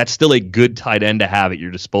 but that's still a good tight end to have at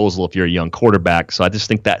your disposal if you're a young quarterback. So I just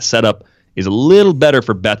think that setup is a little better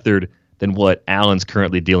for Beathard than what Allen's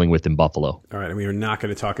currently dealing with in Buffalo. All right, and we are not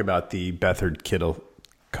going to talk about the Beathard Kittle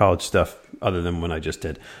college stuff other than what I just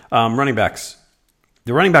did. Running backs.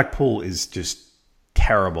 The running back pool is just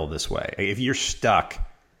terrible this way. If you're stuck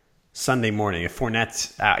Sunday morning, if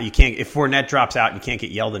Fournette's out, if Fournette drops out and you can't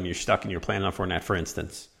get yelled and you're stuck and you're planning on Fournette, for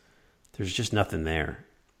instance, there's just nothing there.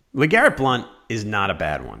 LeGarrette Blount is not a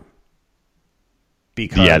bad one.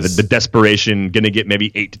 Because the desperation, going to get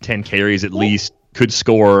maybe 8 to 10 carries at least, could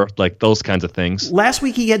score, those kinds of things. Last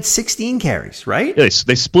week he had 16 carries, right? Yeah,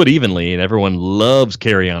 they split evenly, and everyone loves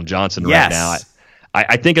Kerryon Johnson right now.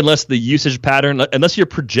 I think unless the usage pattern, unless you're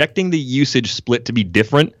projecting the usage split to be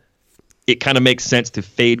different, it kind of makes sense to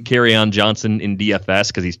fade Kerryon Johnson in DFS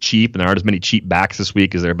because he's cheap, and there aren't as many cheap backs this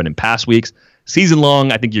week as there have been in past weeks. Season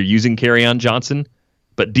long, I think you're using Kerryon Johnson,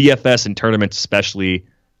 but DFS and tournaments especially,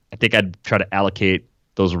 I think I'd try to allocate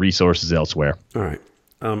those resources elsewhere. All right.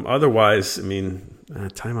 Otherwise, I mean,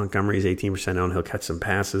 Ty Montgomery's 18% owned. He'll catch some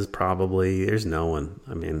passes probably. There's no one.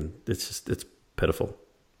 I mean, it's pitiful.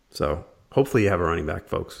 So hopefully you have a running back,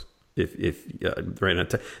 folks. If right now,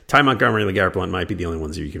 Ty Montgomery and LeGarrette Blount might be the only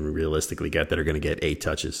ones that you can realistically get that are going to get 8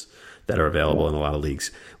 touches that are available in a lot of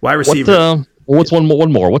leagues. Wide receiver. What's one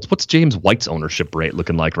more? What's James White's ownership rate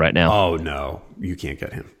looking like right now? Oh no, you can't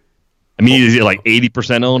get him. I mean, is it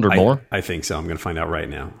 80% owned or more? I think so. I'm going to find out right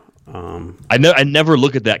now. I never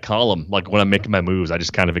look at that column when I'm making my moves. I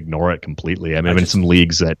just kind of ignore it completely. I mean, I'm in some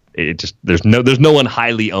leagues that there's no one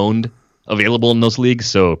highly owned available in those leagues,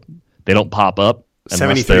 so they don't pop up.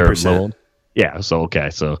 73%. Yeah. So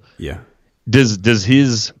okay. So yeah. Does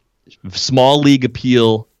his small league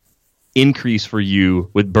appeal increase for you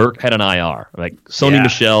with Burkhead and IR? Sony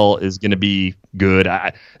Michel is going to be good.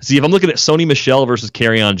 If I'm looking at Sony Michel versus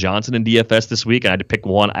Kerryon Johnson in DFS this week, and I had to pick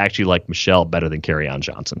one, I actually like Michel better than Kerryon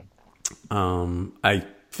Johnson. I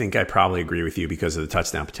think I probably agree with you because of the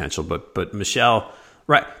touchdown potential. But Michel,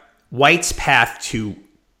 right? White's path to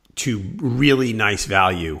really nice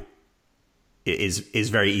value is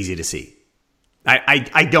very easy to see.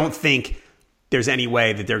 I don't think there's any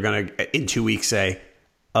way that they're going to, in 2 weeks, say,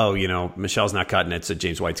 oh, Michel's not cutting it, so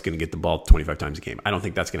James White's going to get the ball 25 times a game. I don't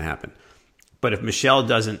think that's going to happen. But if Michel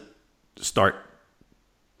doesn't start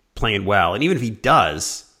playing well, and even if he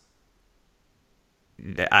does,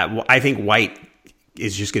 I think White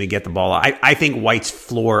is just going to get the ball. I think White's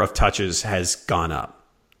floor of touches has gone up.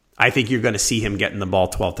 I think you're going to see him getting the ball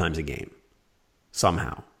 12 times a game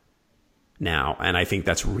somehow now, and I think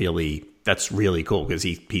that's really cool because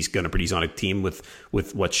he's going to produce on a team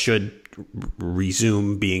with what should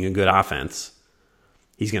resume being a good offense.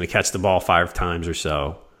 He's going to catch the ball 5 times or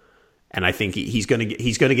so, and I think he's going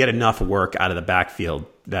to get enough work out of the backfield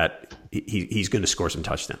that he's going to score some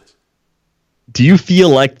touchdowns. Do you feel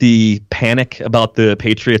like the panic about the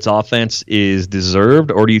Patriots offense is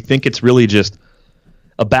deserved, or do you think it's really just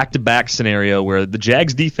a back-to-back scenario where the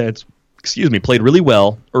Jags defense, played really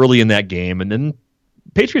well early in that game, and then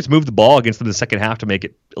Patriots moved the ball against them in the second half to make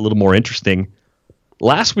it a little more interesting.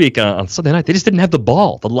 Last week on Sunday night, they just didn't have the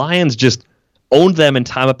ball. The Lions just owned them in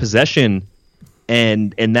time of possession,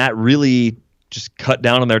 and that really just cut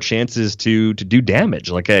down on their chances to do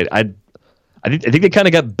damage. Like I think they kind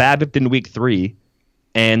of got bad in week 3,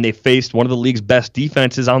 and they faced one of the league's best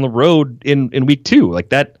defenses on the road in week 2. Like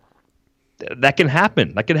that can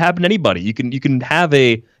happen. That can happen to anybody. You can have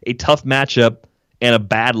a tough matchup and a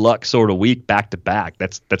bad luck sort of week back to back.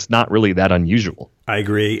 That's not really that unusual. I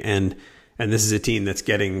agree, and this is a team that's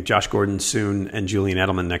getting Josh Gordon soon and Julian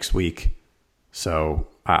Edelman next week, so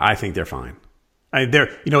I think they're fine.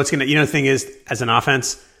 The thing is, as an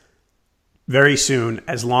offense, very soon,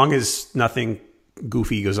 as long as nothing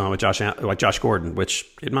goofy goes on with Josh Gordon, which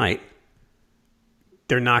it might,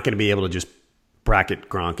 they're not going to be able to just bracket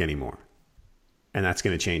Gronk anymore, and that's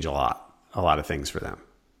going to change a lot of things for them.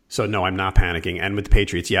 So no, I'm not panicking. And with the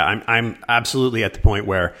Patriots, yeah, I'm absolutely at the point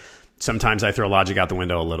where sometimes I throw logic out the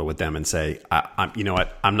window a little with them and say, you know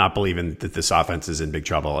what, I'm not believing that this offense is in big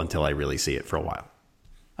trouble until I really see it for a while.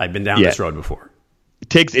 I've been down this road before. It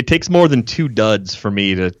takes more than 2 duds for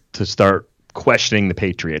me to start questioning the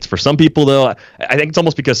Patriots. For some people, though, I think it's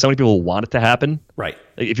almost because so many people want it to happen. Right.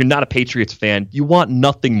 Like, if you're not a Patriots fan, you want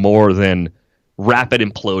nothing more than rapid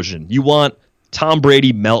implosion. You want Tom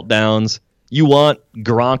Brady meltdowns. You want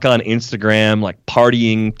Gronk on Instagram, like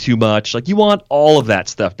partying too much. Like, you want all of that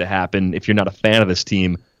stuff to happen if you're not a fan of this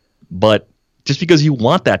team. But just because you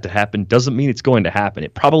want that to happen doesn't mean it's going to happen.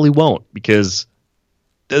 It probably won't, because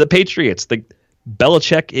they're the Patriots.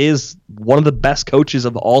 Belichick is one of the best coaches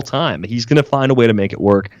of all time. He's going to find a way to make it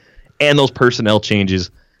work. And those personnel changes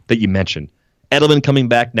that you mentioned. Edelman coming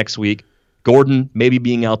back next week. Gordon maybe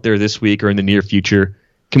being out there this week or in the near future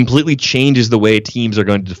completely changes the way teams are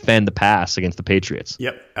going to defend the pass against the Patriots.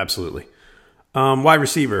 Yep, absolutely. Wide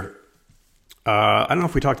receiver. I don't know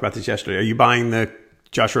if we talked about this yesterday. Are you buying the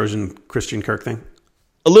Josh Rosen, Christian Kirk thing?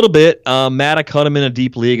 A little bit. Matt, I caught him in a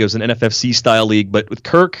deep league. It was an NFFC style league, but with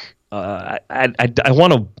Kirk, I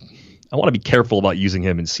want to be careful about using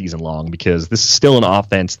him in season long, because this is still an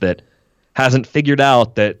offense that hasn't figured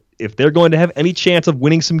out that if they're going to have any chance of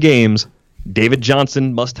winning some games, David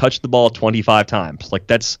Johnson must touch the ball 25 times. Like,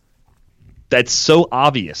 that's so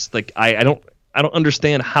obvious. Like, I don't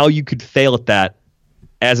understand how you could fail at that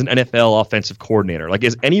as an NFL offensive coordinator. Like,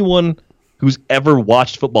 as anyone who's ever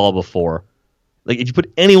watched football before, like, if you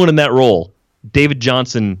put anyone in that role, David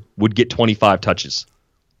Johnson would get 25 touches.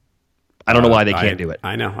 I don't know why they can't do it.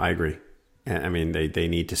 I know. I agree. I mean, they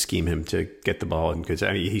need to scheme him to get the ball, because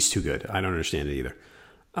he's too good. I don't understand it either.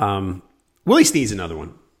 Willie Snead's another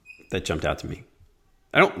one that jumped out to me.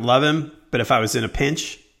 I don't love him, but if I was in a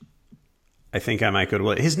pinch, I think I might go to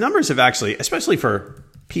Willie. His numbers have actually, especially for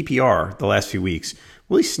PPR the last few weeks,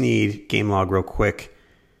 Willie Snead, game log real quick,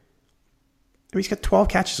 he's got 12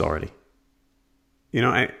 catches already.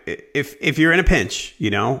 If you're in a pinch,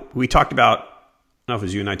 we talked about, I don't know if it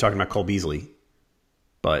was you and I talking about Cole Beasley,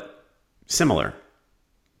 but similar.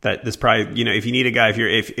 That this probably, if you need a guy,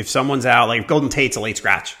 if someone's out, like if Golden Tate's a late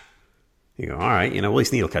scratch, you go, all right, Willie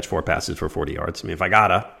Snead will catch 4 passes for 40 yards. I mean, if I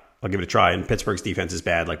gotta, I'll give it a try. And Pittsburgh's defense is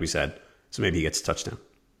bad, like we said, so maybe he gets a touchdown.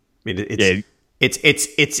 I mean,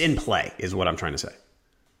 it's in play, is what I'm trying to say.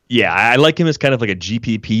 Yeah, I like him as kind of like a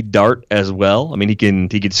GPP dart as well. I mean, he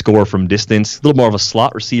could score from distance, a little more of a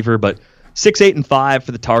slot receiver, but 6, 8, and 5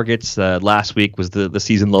 for the targets. Last week was the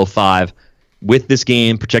season low 5. With this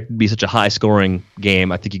game projected to be such a high-scoring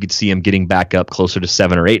game, I think you could see him getting back up closer to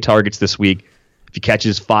 7 or 8 targets this week. If he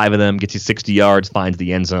catches 5 of them, gets you 60 yards, finds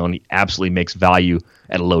the end zone, he absolutely makes value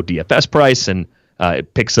at a low DFS price, and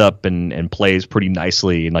it picks up and plays pretty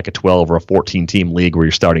nicely in like a 12 or a 14-team league where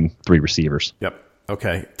you're starting 3 receivers. Yep.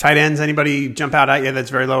 Okay. Tight ends, anybody jump out at you that's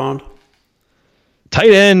very low owned?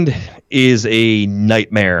 Tight end is a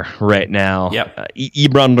nightmare right now. Yep.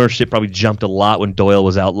 Ebron ownership probably jumped a lot when Doyle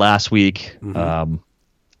was out last week. Mm-hmm.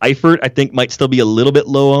 Eifert, I think, might still be a little bit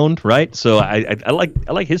low owned, right? So I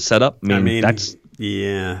like his setup. I mean that's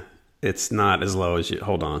it's not as low as you.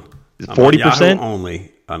 Hold on, 40%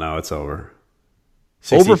 only. Oh no, it's over.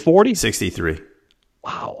 60, over 40, 63.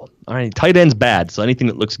 Wow. All right, tight end's bad. So anything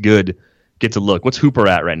that looks good gets a look. What's Hooper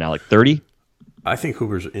at right now? Like 30? I think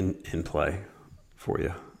Hooper's in play for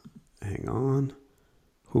you. Hang on,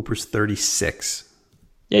 Hooper's 36.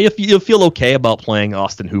 Yeah, you'll feel okay about playing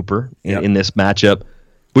Austin Hooper in this matchup.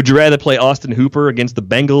 Would you rather play Austin Hooper against the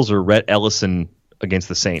Bengals or Rhett Ellison against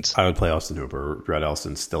the Saints? I would play Austin Hooper. Rhett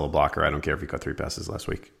Ellison's still a blocker. I don't care if he caught 3 passes last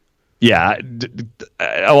week. Yeah,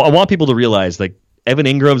 I want people to realize, like, Evan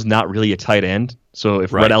Ingram's not really a tight end. So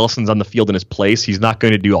if Rhett Ellison's on the field in his place, he's not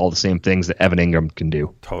going to do all the same things that Evan Ingram can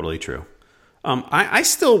do. Totally true. I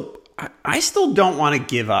still don't want to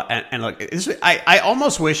give up. And look, I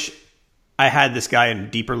almost wish I had this guy in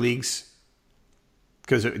deeper leagues.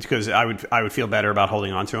 Because I would feel better about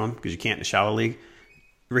holding on to him because you can't in a shallow league.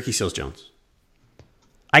 Ricky Seals-Jones.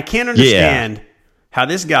 I can't understand how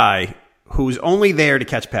this guy who's only there to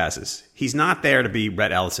catch passes, he's not there to be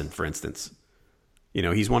Rhett Ellison, for instance. You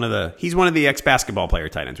know, he's one of the ex-basketball player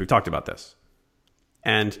tight ends. We've talked about this.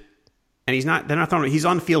 And they're not throwing, he's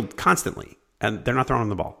on the field constantly and they're not throwing him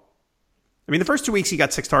the ball. I mean, the first 2 weeks he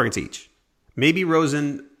got 6 targets each. Maybe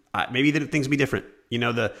Rosen, maybe things will be different. You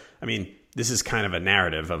know, this is kind of a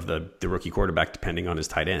narrative of the rookie quarterback depending on his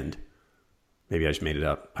tight end. Maybe I just made it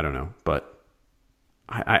up. I don't know. But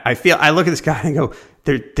I feel, I look at this guy and go,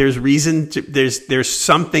 there's reason to, there's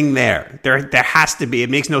something there. There has to be. It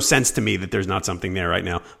makes no sense to me that there's not something there right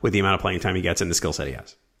now with the amount of playing time he gets and the skill set he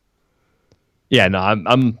has. Yeah, no,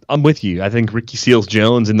 I'm with you. I think Ricky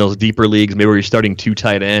Seals-Jones in those deeper leagues, maybe where you're starting 2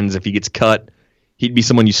 tight ends, if he gets cut, he'd be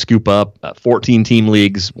someone you scoop up. 14-team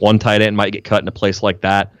leagues, 1 tight end might get cut in a place like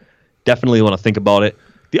that. Definitely want to think about it.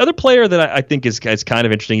 The other player that I think is kind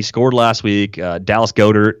of interesting, he scored last week, Dallas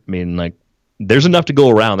Goedert. I mean, like, there's enough to go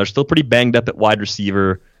around. They're still pretty banged up at wide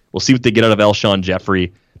receiver. We'll see what they get out of Alshon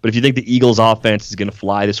Jeffrey. But if you think the Eagles' offense is going to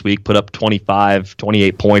fly this week, put up 25,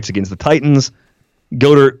 28 points against the Titans,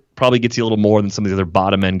 Goedert probably gets you a little more than some of the other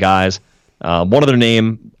bottom-end guys. One other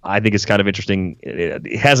name I think is kind of interesting.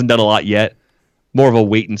 It hasn't done a lot yet. More of a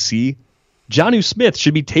wait and see. Jonnu Smith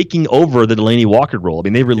should be taking over the Delanie Walker role. I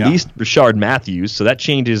mean, they released Rashard Matthews, so that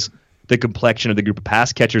changes the complexion of the group of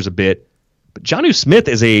pass catchers a bit. But Jonnu Smith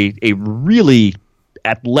is a really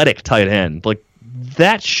athletic tight end. Like,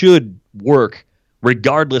 that should work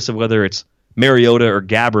regardless of whether it's Mariota or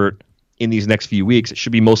Gabbert in these next few weeks. It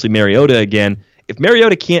should be mostly Mariota again. If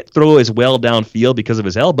Mariota can't throw as well downfield because of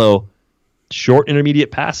his elbow, short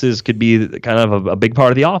intermediate passes could be kind of a big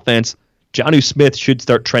part of the offense. Jonnu Smith should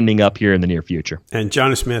start trending up here in the near future. And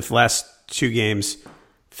Jonnu Smith, last 2 games,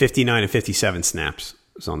 59 and 57 snaps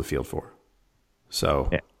was on the field for. So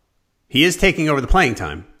he is taking over the playing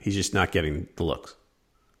time. He's just not getting the looks.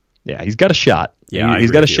 Yeah, he's got a shot. Yeah,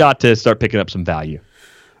 he's got a shot to start picking up some value.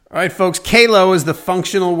 All right, folks. Kalo is the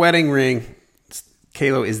functional wedding ring.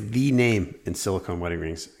 Kalo is the name in silicone wedding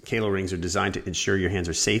rings. Kalo rings are designed to ensure your hands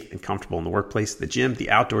are safe and comfortable in the workplace, the gym, the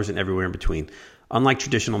outdoors, and everywhere in between. Unlike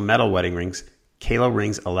traditional metal wedding rings, Kalo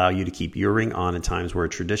rings allow you to keep your ring on in times where a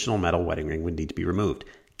traditional metal wedding ring would need to be removed.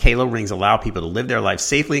 Kalo rings allow people to live their life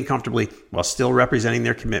safely and comfortably while still representing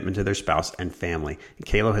their commitment to their spouse and family. And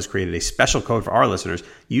Kalo has created a special code for our listeners.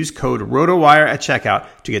 Use code ROTOWIRE at checkout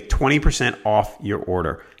to get 20% off your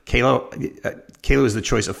order. Kalo is the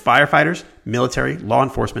choice of firefighters, military, law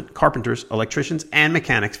enforcement, carpenters, electricians, and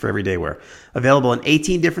mechanics for everyday wear. Available in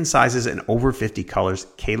 18 different sizes and over 50 colors,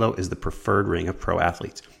 Kalo is the preferred ring of pro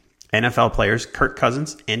athletes. NFL players Kirk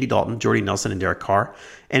Cousins, Andy Dalton, Jordy Nelson, and Derek Carr,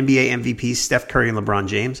 NBA MVPs Steph Curry and LeBron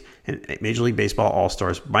James, and Major League Baseball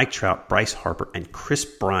All-Stars Mike Trout, Bryce Harper, and Chris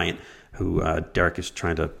Bryant, who Derek is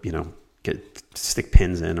trying to, stick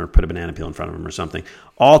pins in or put a banana peel in front of him or something.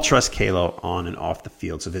 All trust Kalo on and off the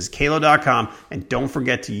field. So visit Kalo.com and don't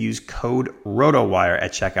forget to use code ROTOWIRE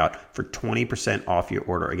at checkout for 20% off your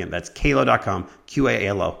order. Again, that's Kalo.com,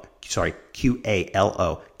 Kalo,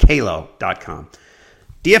 Kalo.com.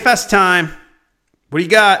 DFS time. What do you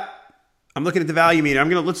got? I'm looking at the value meter.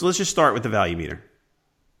 Let's just start with the value meter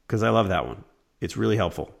because I love that one. It's really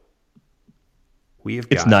helpful.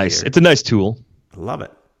 It's nice. Here. It's a nice tool. I love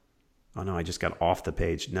it. Oh, no, I just got off the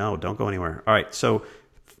page. No, don't go anywhere. All right, so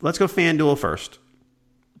let's go FanDuel first.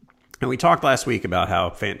 And we talked last week about how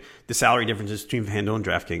the salary differences between FanDuel and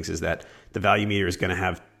DraftKings is that the value meter is going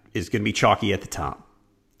to be chalky at the top.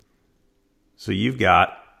 So you've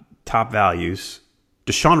got top values.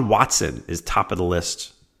 Deshaun Watson is top of the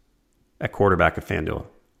list at quarterback at FanDuel.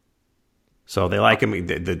 So they like him.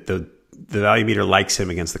 The value meter likes him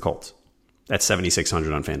against the Colts. That's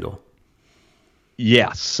 7,600 on FanDuel.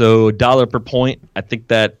 Yeah, so dollar per point, I think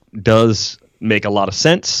that does make a lot of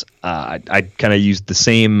sense. I kind of used the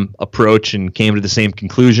same approach and came to the same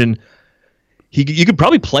conclusion. You could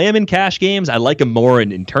probably play him in cash games. I like him more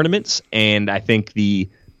in tournaments, and I think the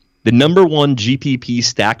number one GPP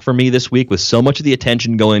stack for me this week, with so much of the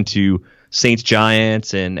attention going to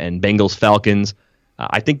Saints-Giants and Bengals-Falcons,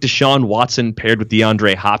 I think Deshaun Watson paired with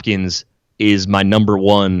DeAndre Hopkins is my number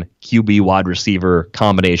one QB wide receiver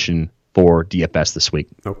combination for DFS this week.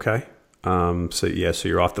 Okay. So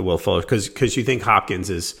you're off the Will Fuller because you think Hopkins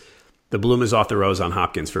is the bloom is off the rose on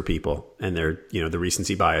Hopkins for people, and they're the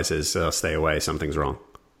recency bias is stay away, something's wrong.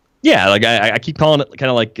 Yeah, like I keep calling it kind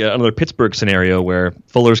of like another Pittsburgh scenario where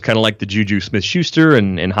Fuller's kind of like the Juju Smith-Schuster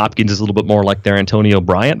and Hopkins is a little bit more like their Antonio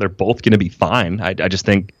Bryant. They're both going to be fine. I just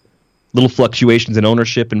think little fluctuations in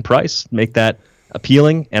ownership and price make that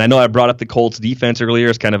appealing. And I know I brought up the Colts defense earlier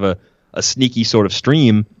as kind of a sneaky sort of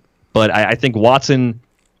stream, but I think Watson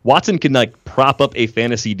can like prop up a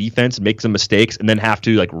fantasy defense, make some mistakes, and then have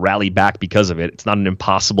to like rally back because of it. It's not an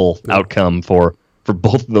impossible outcome for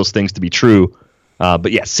both of those things to be true.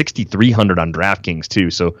 But yeah, 6,300 on DraftKings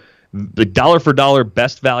too. So the dollar for dollar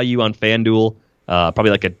best value on FanDuel,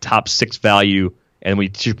 probably like a top 6 value. And you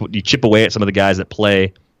chip away at some of the guys that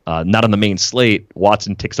play not on the main slate.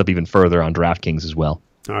 Watson ticks up even further on DraftKings as well.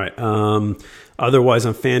 All right. Otherwise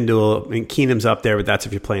on FanDuel, I mean, Keenum's up there, but that's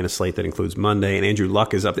if you're playing a slate that includes Monday. And Andrew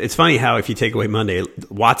Luck is up. It's funny how if you take away Monday,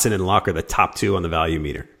 Watson and Luck are the top 2 on the value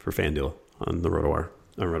meter for FanDuel on the RotoWire.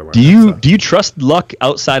 Do you trust Luck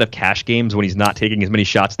outside of cash games when he's not taking as many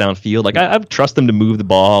shots downfield? Like I trust him to move the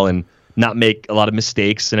ball and not make a lot of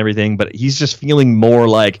mistakes and everything, but he's just feeling more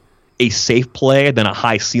like a safe play than a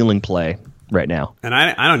high ceiling play right now. And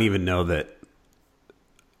I don't even know that.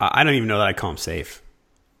 I don't even know that I call him safe.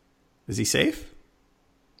 Is he safe?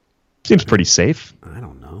 Seems pretty safe. I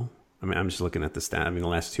don't know. I mean, I'm just looking at the stat. I mean, the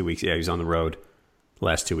last 2 weeks, yeah, he was on the road. The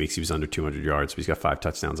last 2 weeks, he was under 200 yards, but he's got 5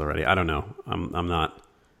 touchdowns already. I don't know. I'm not.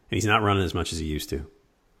 And he's not running as much as he used to.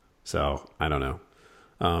 So, I don't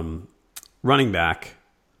know. Running back,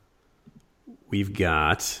 we've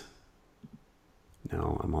got...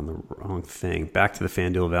 No, I'm on the wrong thing. Back to the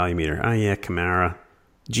FanDuel value meter. Oh, yeah, Kamara.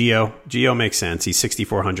 Gio makes sense. He's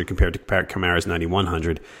 6,400 compared to Kamara's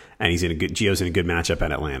 9,100, and Gio's in a good matchup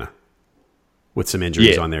at Atlanta with some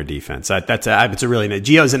injuries on their defense.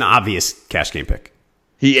 Gio's an obvious cash game pick.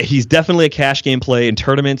 He's definitely a cash game play in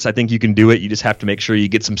tournaments. I think you can do it. You just have to make sure you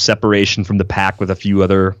get some separation from the pack with a few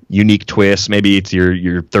other unique twists. Maybe it's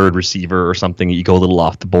your third receiver or something. You go a little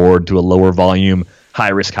off the board to a lower volume, high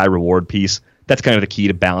risk, high reward piece. That's kind of the key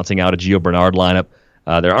to balancing out a Gio Bernard lineup.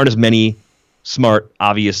 There aren't as many smart,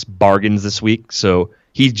 obvious bargains this week, so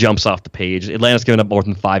he jumps off the page. Atlanta's giving up more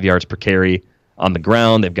than 5 yards per carry on the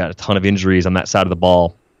ground. They've got a ton of injuries on that side of the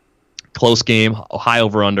ball. Close game, high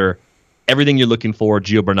over-under. Everything you're looking for,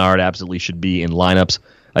 Gio Bernard absolutely should be in lineups.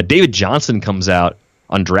 David Johnson comes out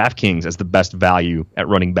on DraftKings as the best value at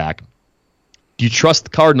running back. Do you trust the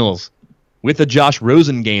Cardinals with a Josh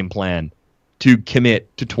Rosen game plan to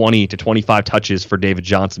commit to 20 to 25 touches for David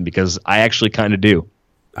Johnson? Because I actually kind of do.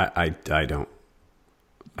 I don't.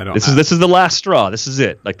 This is the last straw. This is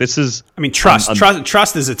it. Like this is. I mean, trust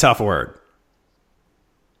is a tough word.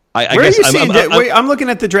 I Where guess are you seeing? I'm looking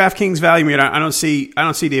at the DraftKings value meter. I don't see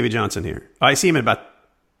David Johnson here. I see him at about.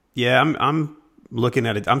 Yeah, I'm looking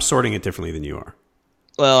at it. I'm sorting it differently than you are.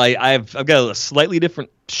 Well, I've got a slightly different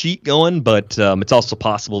sheet going, but it's also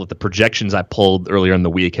possible that the projections I pulled earlier in the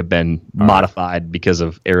week have been modified because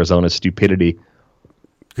of Arizona's stupidity.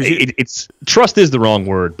 It's trust is the wrong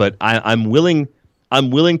word, but I'm willing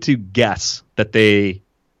to guess that they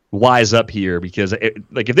wise up here because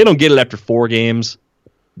if they don't get it after 4 games,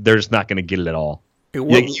 they're just not going to get it at all.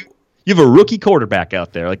 You have a rookie quarterback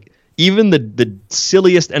out there. Like even the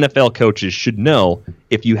silliest NFL coaches should know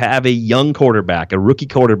if you have a young quarterback, a rookie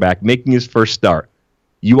quarterback making his first start,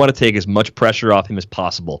 you want to take as much pressure off him as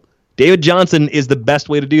possible. David Johnson is the best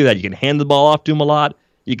way to do that. You can hand the ball off to him a lot.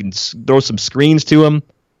 You can throw some screens to him.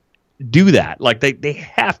 Do that. Like they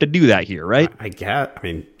have to do that here, right? I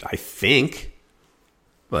think.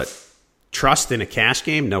 But trust in a cash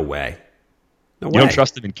game? No way. No way. You don't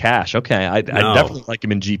trust him in cash. Okay, I definitely like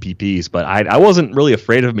him in GPPs, but I wasn't really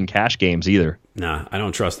afraid of him in cash games either. Nah, I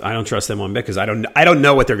don't trust them one bit because I don't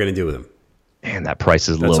know what they're going to do with him. Man, that price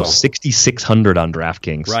is low. 6,600 on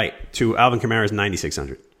DraftKings. Right. To Alvin Kamara's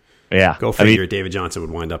 9,600. Yeah. Go figure. David Johnson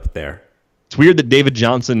would wind up there. It's weird that David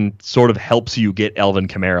Johnson sort of helps you get Alvin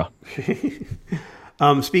Kamara.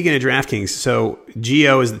 Speaking of DraftKings, so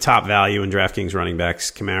Gio is the top value in DraftKings running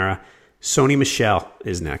backs. Kamara, Sony Michel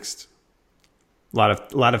is next. A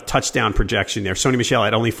lot of touchdown projection there. Sony Michel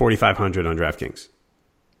at only 4,500 on DraftKings.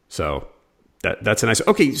 So that's a nice.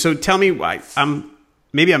 Okay, so tell me why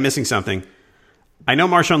maybe I'm missing something. I know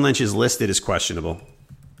Marshawn Lynch is listed as questionable,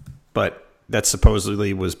 but that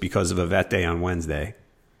supposedly was because of a vet day on Wednesday.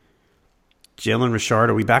 Jalen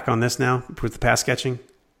Richard, are we back on this now with the pass catching?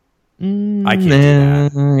 I can't do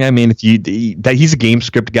that. I mean, he's a game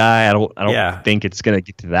script guy. I don't think it's going to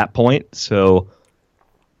get to that point. So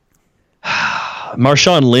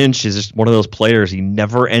Marshawn Lynch is just one of those players. He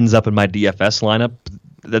never ends up in my DFS lineup.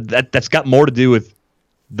 That's got more to do with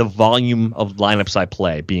the volume of lineups I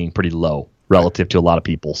play being pretty low relative to a lot of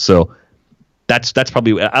people. So that's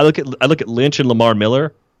probably. I look at Lynch and Lamar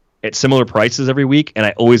Miller at similar prices every week, and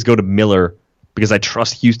I always go to Miller because I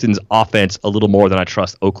trust Houston's offense a little more than I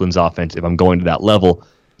trust Oakland's offense if I'm going to that level.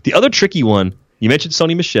 The other tricky one, you mentioned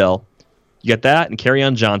Sony Michel. You got that and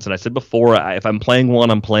Kerryon Johnson. I said before, if I'm playing one,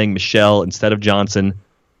 I'm playing Michel instead of Johnson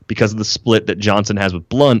because of the split that Johnson has with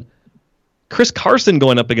Blunt. Chris Carson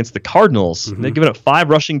going up against the Cardinals. Mm-hmm. They've given up 5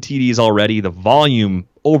 rushing TDs already. The volume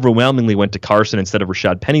overwhelmingly went to Carson instead of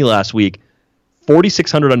Rashad Penny last week.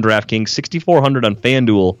 4,600 on DraftKings, 6,400 on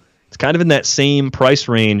FanDuel. It's kind of in that same price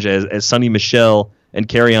range as Sony Michel and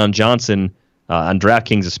Kerryon Johnson on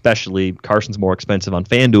DraftKings especially. Carson's more expensive on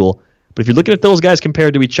FanDuel. But if you're looking at those guys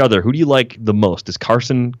compared to each other, who do you like the most? Does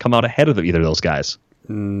Carson come out ahead of either of those guys?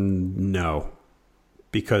 No,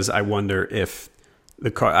 because I wonder if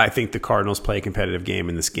I think the Cardinals play a competitive game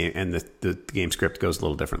in this game, and the game script goes a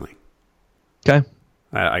little differently. Okay,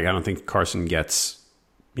 I don't think Carson gets,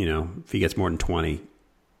 if he gets more than 20,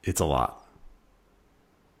 it's a lot.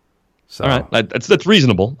 So. All right, that's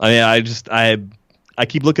reasonable. I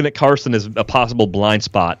keep looking at Carson as a possible blind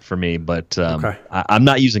spot for me, but okay. I'm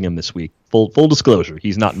not using him this week. Full disclosure,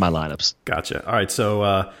 he's not in my lineups. Gotcha. All right,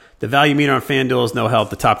 so the value meter on FanDuel is no help.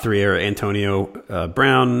 The top 3 are Antonio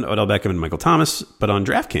Brown, Odell Beckham, and Michael Thomas. But on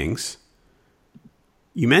DraftKings,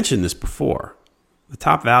 you mentioned this before. The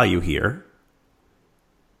top value here,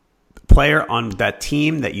 the player on that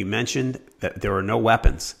team that you mentioned that there are no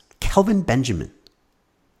weapons, Kelvin Benjamin.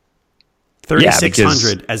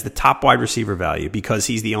 3,600 as the top wide receiver value because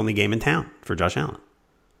he's the only game in town for Josh Allen.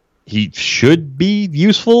 He should be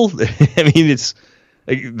useful. I mean, it's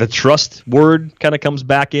the trust word kind of comes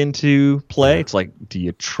back into play. It's like, do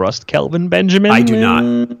you trust Kelvin Benjamin? I do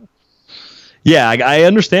not. Yeah, I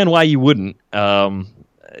understand why you wouldn't.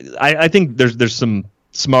 I think there's some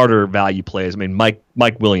smarter value plays. I mean,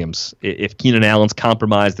 Mike Williams. If Keenan Allen's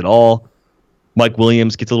compromised at all, Mike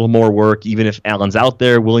Williams gets a little more work. Even if Allen's out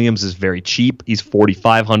there, Williams is very cheap. He's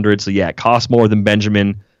 4,500. So, yeah, it costs more than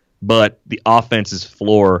Benjamin, but the offense's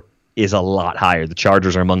floor is a lot higher. The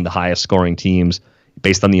Chargers are among the highest scoring teams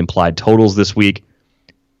based on the implied totals this week.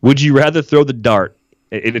 Would you rather throw the dart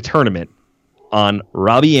in a tournament on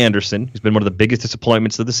Robbie Anderson, who's been one of the biggest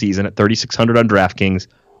disappointments of the season at 3,600 on DraftKings,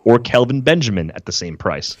 or Kelvin Benjamin at the same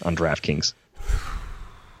price on DraftKings?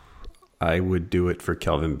 I would do it for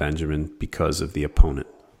Kelvin Benjamin because of the opponent.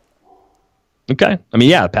 Okay. I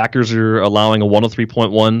mean, yeah, the Packers are allowing a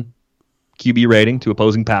 103.1 QB rating to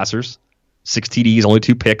opposing passers. 6 TDs, only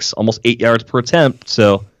 2 picks, almost 8 yards per attempt.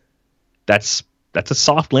 So that's a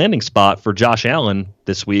soft landing spot for Josh Allen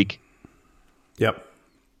this week. Yep,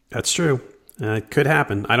 that's true. It could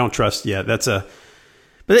happen. I don't trust. Yeah, but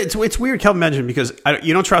it's weird, Kelvin Benjamin, because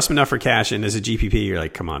you don't trust him enough for cash, and as a GPP, you're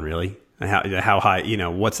like, come on, really? How high?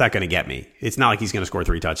 What's that going to get me? It's not like he's going to score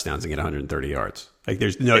 3 touchdowns and get 130 yards. Like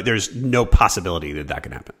there's no possibility that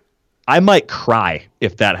can happen. I might cry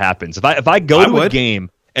if that happens. If I go to a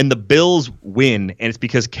game and the Bills win, and it's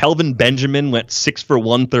because Kelvin Benjamin went 6 for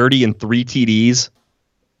 130 and 3 TDs,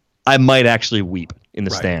 I might actually weep in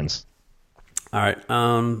the stands. All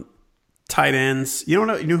right. Tight ends. You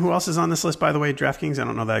know who else is on this list, by the way, DraftKings? I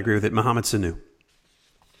don't know that I agree with it. Mohamed Sanu.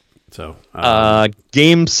 So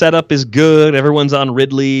game setup is good. Everyone's on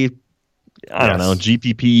Ridley. I don't know,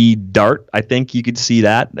 GPP dart. I think you could see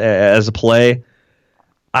that as a play.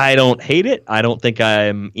 I don't hate it. I don't think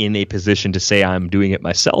I'm in a position to say I'm doing it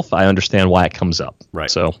myself. I understand why it comes up. Right.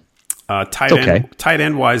 So tight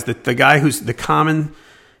end wise, the guy who's the common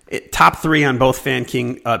top 3 on both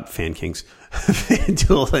FanKings,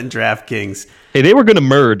 FanDuel and DraftKings. Hey, they were going to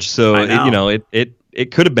merge, so I know.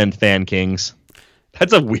 It could have been Fan Kings.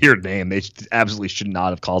 That's a weird name. They absolutely should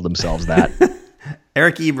not have called themselves that.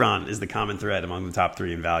 Eric Ebron is the common thread among the top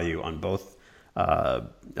 3 in value on both on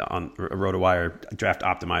RotoWire Draft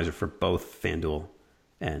Optimizer for both FanDuel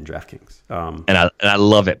and DraftKings. And I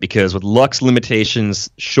love it because with Luck's limitations,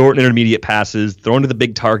 short and intermediate passes, throwing to the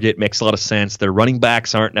big target makes a lot of sense. Their running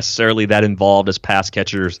backs aren't necessarily that involved as pass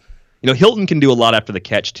catchers. Hilton can do a lot after the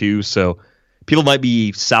catch too, so people might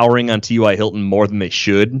be souring on T.Y. Hilton more than they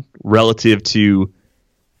should relative to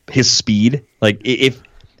his speed. Like if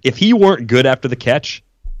he weren't good after the catch,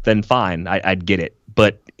 then fine, I'd get it.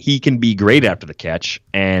 But he can be great after the catch,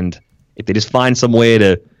 and if they just find some way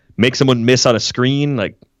to make someone miss on a screen,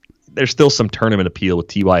 like there's still some tournament appeal with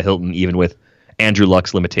T.Y. Hilton, even with Andrew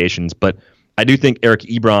Luck's limitations. But I do think Eric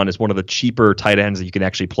Ebron is one of the cheaper tight ends that you can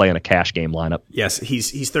actually play in a cash game lineup. Yes,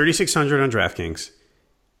 he's 3,600 on DraftKings.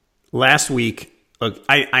 Last week, look,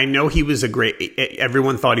 I know he was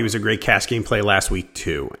everyone thought he was a great cash game play last week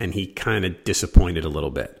too, and he kind of disappointed a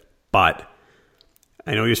little bit. But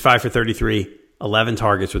I know he was 5 for 33, 11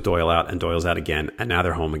 targets with Doyle out, and Doyle's out again, and now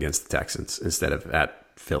they're home against the Texans instead of at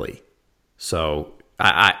Philly. So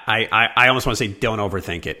I almost want to say don't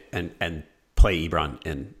overthink it and play Ebron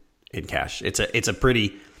in cash. He's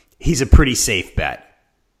a pretty safe bet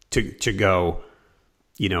to go,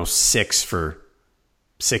 6 for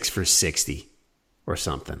 60 or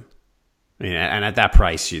something. I mean, and at that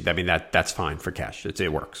price, that's fine for cash.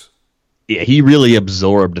 It works. Yeah, he really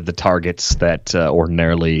absorbed the targets that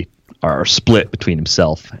ordinarily are split between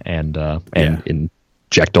himself and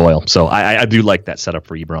Jack Doyle. So I do like that setup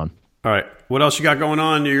for Ebron. All right, what else you got going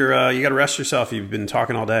on? You got to rest yourself. You've been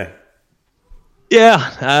talking all day. Yeah,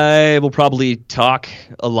 I will probably talk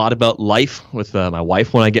a lot about life with my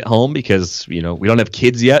wife when I get home because, we don't have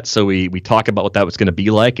kids yet. So we talk about what that was going to be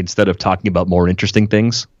like instead of talking about more interesting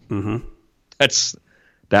things. Mm-hmm.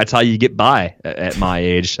 That's how you get by at my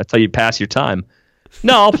age. That's how you pass your time.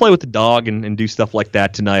 No, I'll play with the dog and do stuff like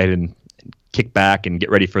that tonight and kick back and get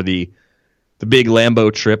ready for the big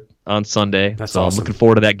Lambeau trip on Sunday. That's so awesome. I'm looking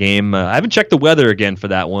forward to that game. I haven't checked the weather again for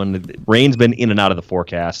that one. Rain's been in and out of the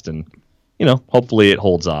forecast, and hopefully it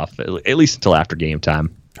holds off at least until after game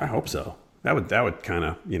time. I hope so. That would kind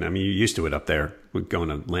of, you're used to it up there with going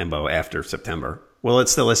to Lambeau after September. Well, it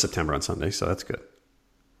still is September on Sunday, so that's good.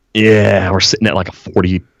 Yeah, we're sitting at like a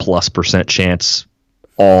 40+% chance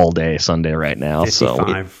all day Sunday right now.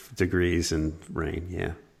 55 degrees and rain.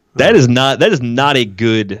 Yeah, that is not a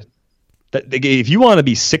good. If you want to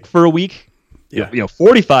be sick for a week,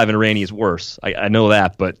 45 and rainy is worse. I know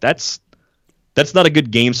that, but that's not a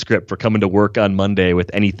good game script for coming to work on Monday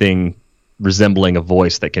with anything resembling a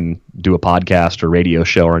voice that can do a podcast or radio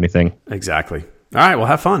show or anything. Exactly. All right, well,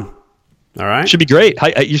 have fun. All right. Should be great.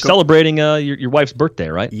 You're celebrating your wife's birthday,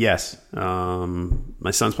 right? Yes.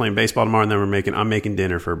 My son's playing baseball tomorrow, and then I'm making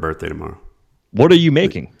dinner for her birthday tomorrow. What are you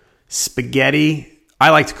making? Spaghetti.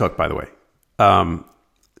 I like to cook, by the way.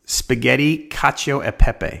 Spaghetti cacio e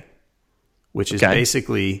pepe, which is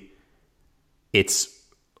basically it's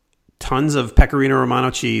tons of pecorino romano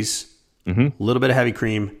cheese, a little bit of heavy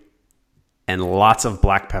cream, and lots of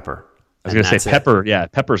black pepper. I was going to say pepper. Yeah,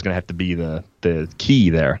 pepper is going to have to be the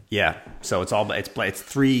key there. Yeah. So it's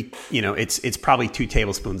 3. It's probably 2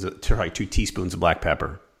 teaspoons of black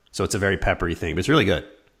pepper. So it's a very peppery thing, but it's really good.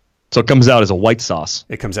 So it comes out as a white sauce.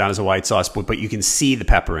 It comes out as a white sauce, but you can see the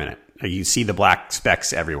pepper in it. You see the black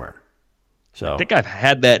specks everywhere. So I think I've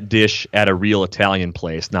had that dish at a real Italian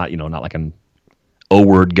place, not like an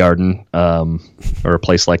O-Word Garden or a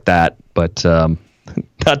place like that, but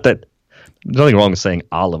not that. There's nothing wrong with saying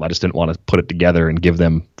olive. I just didn't want to put it together and give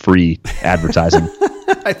them free advertising.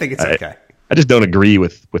 I think it's okay. I just don't agree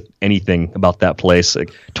with anything about that place.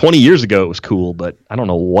 Like 20 years ago, it was cool, but I don't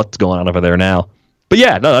know what's going on over there now. But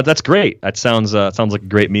yeah, no, that's great. That sounds like a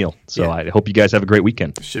great meal. So yeah. I hope you guys have a great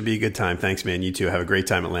weekend. Should be a good time. Thanks, man. You too. Have a great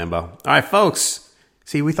time at Lambeau. All right, folks.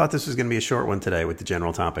 See, we thought this was going to be a short one today with the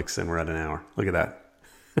general topics, and we're at an hour. Look at that.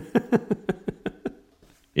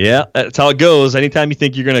 Yeah, that's how it goes. Anytime you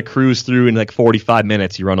think you're going to cruise through in like 45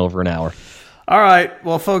 minutes, you run over an hour. All right.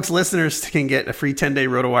 Well, folks, listeners can get a free 10-day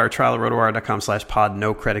RotoWire trial at rotowire.com/pod.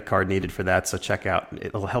 No credit card needed for that. So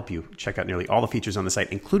it'll help you check out nearly all the features on the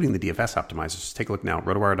site, including the DFS optimizers. Take a look now,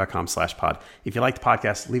 rotowire.com/pod. If you like the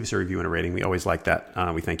podcast, leave us a review and a rating. We always like that.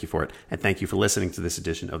 We thank you for it. And thank you for listening to this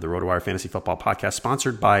edition of the RotoWire Fantasy Football Podcast,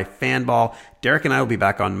 sponsored by FanBall. Derek and I will be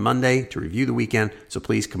back on Monday to review the weekend. So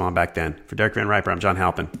please come on back then. For Derek Van Riper, I'm John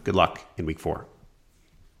Halpin. Good luck in week 4.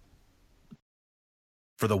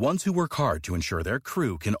 For the ones who work hard to ensure their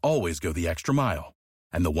crew can always go the extra mile,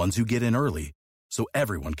 and the ones who get in early so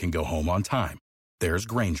everyone can go home on time. There's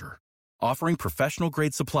Grainger, offering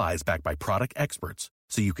professional-grade supplies backed by product experts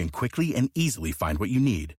so you can quickly and easily find what you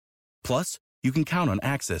need. Plus, you can count on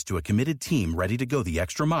access to a committed team ready to go the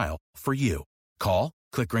extra mile for you. Call,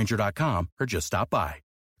 click Grainger.com, or just stop by.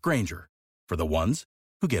 Grainger, for the ones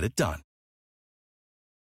who get it done.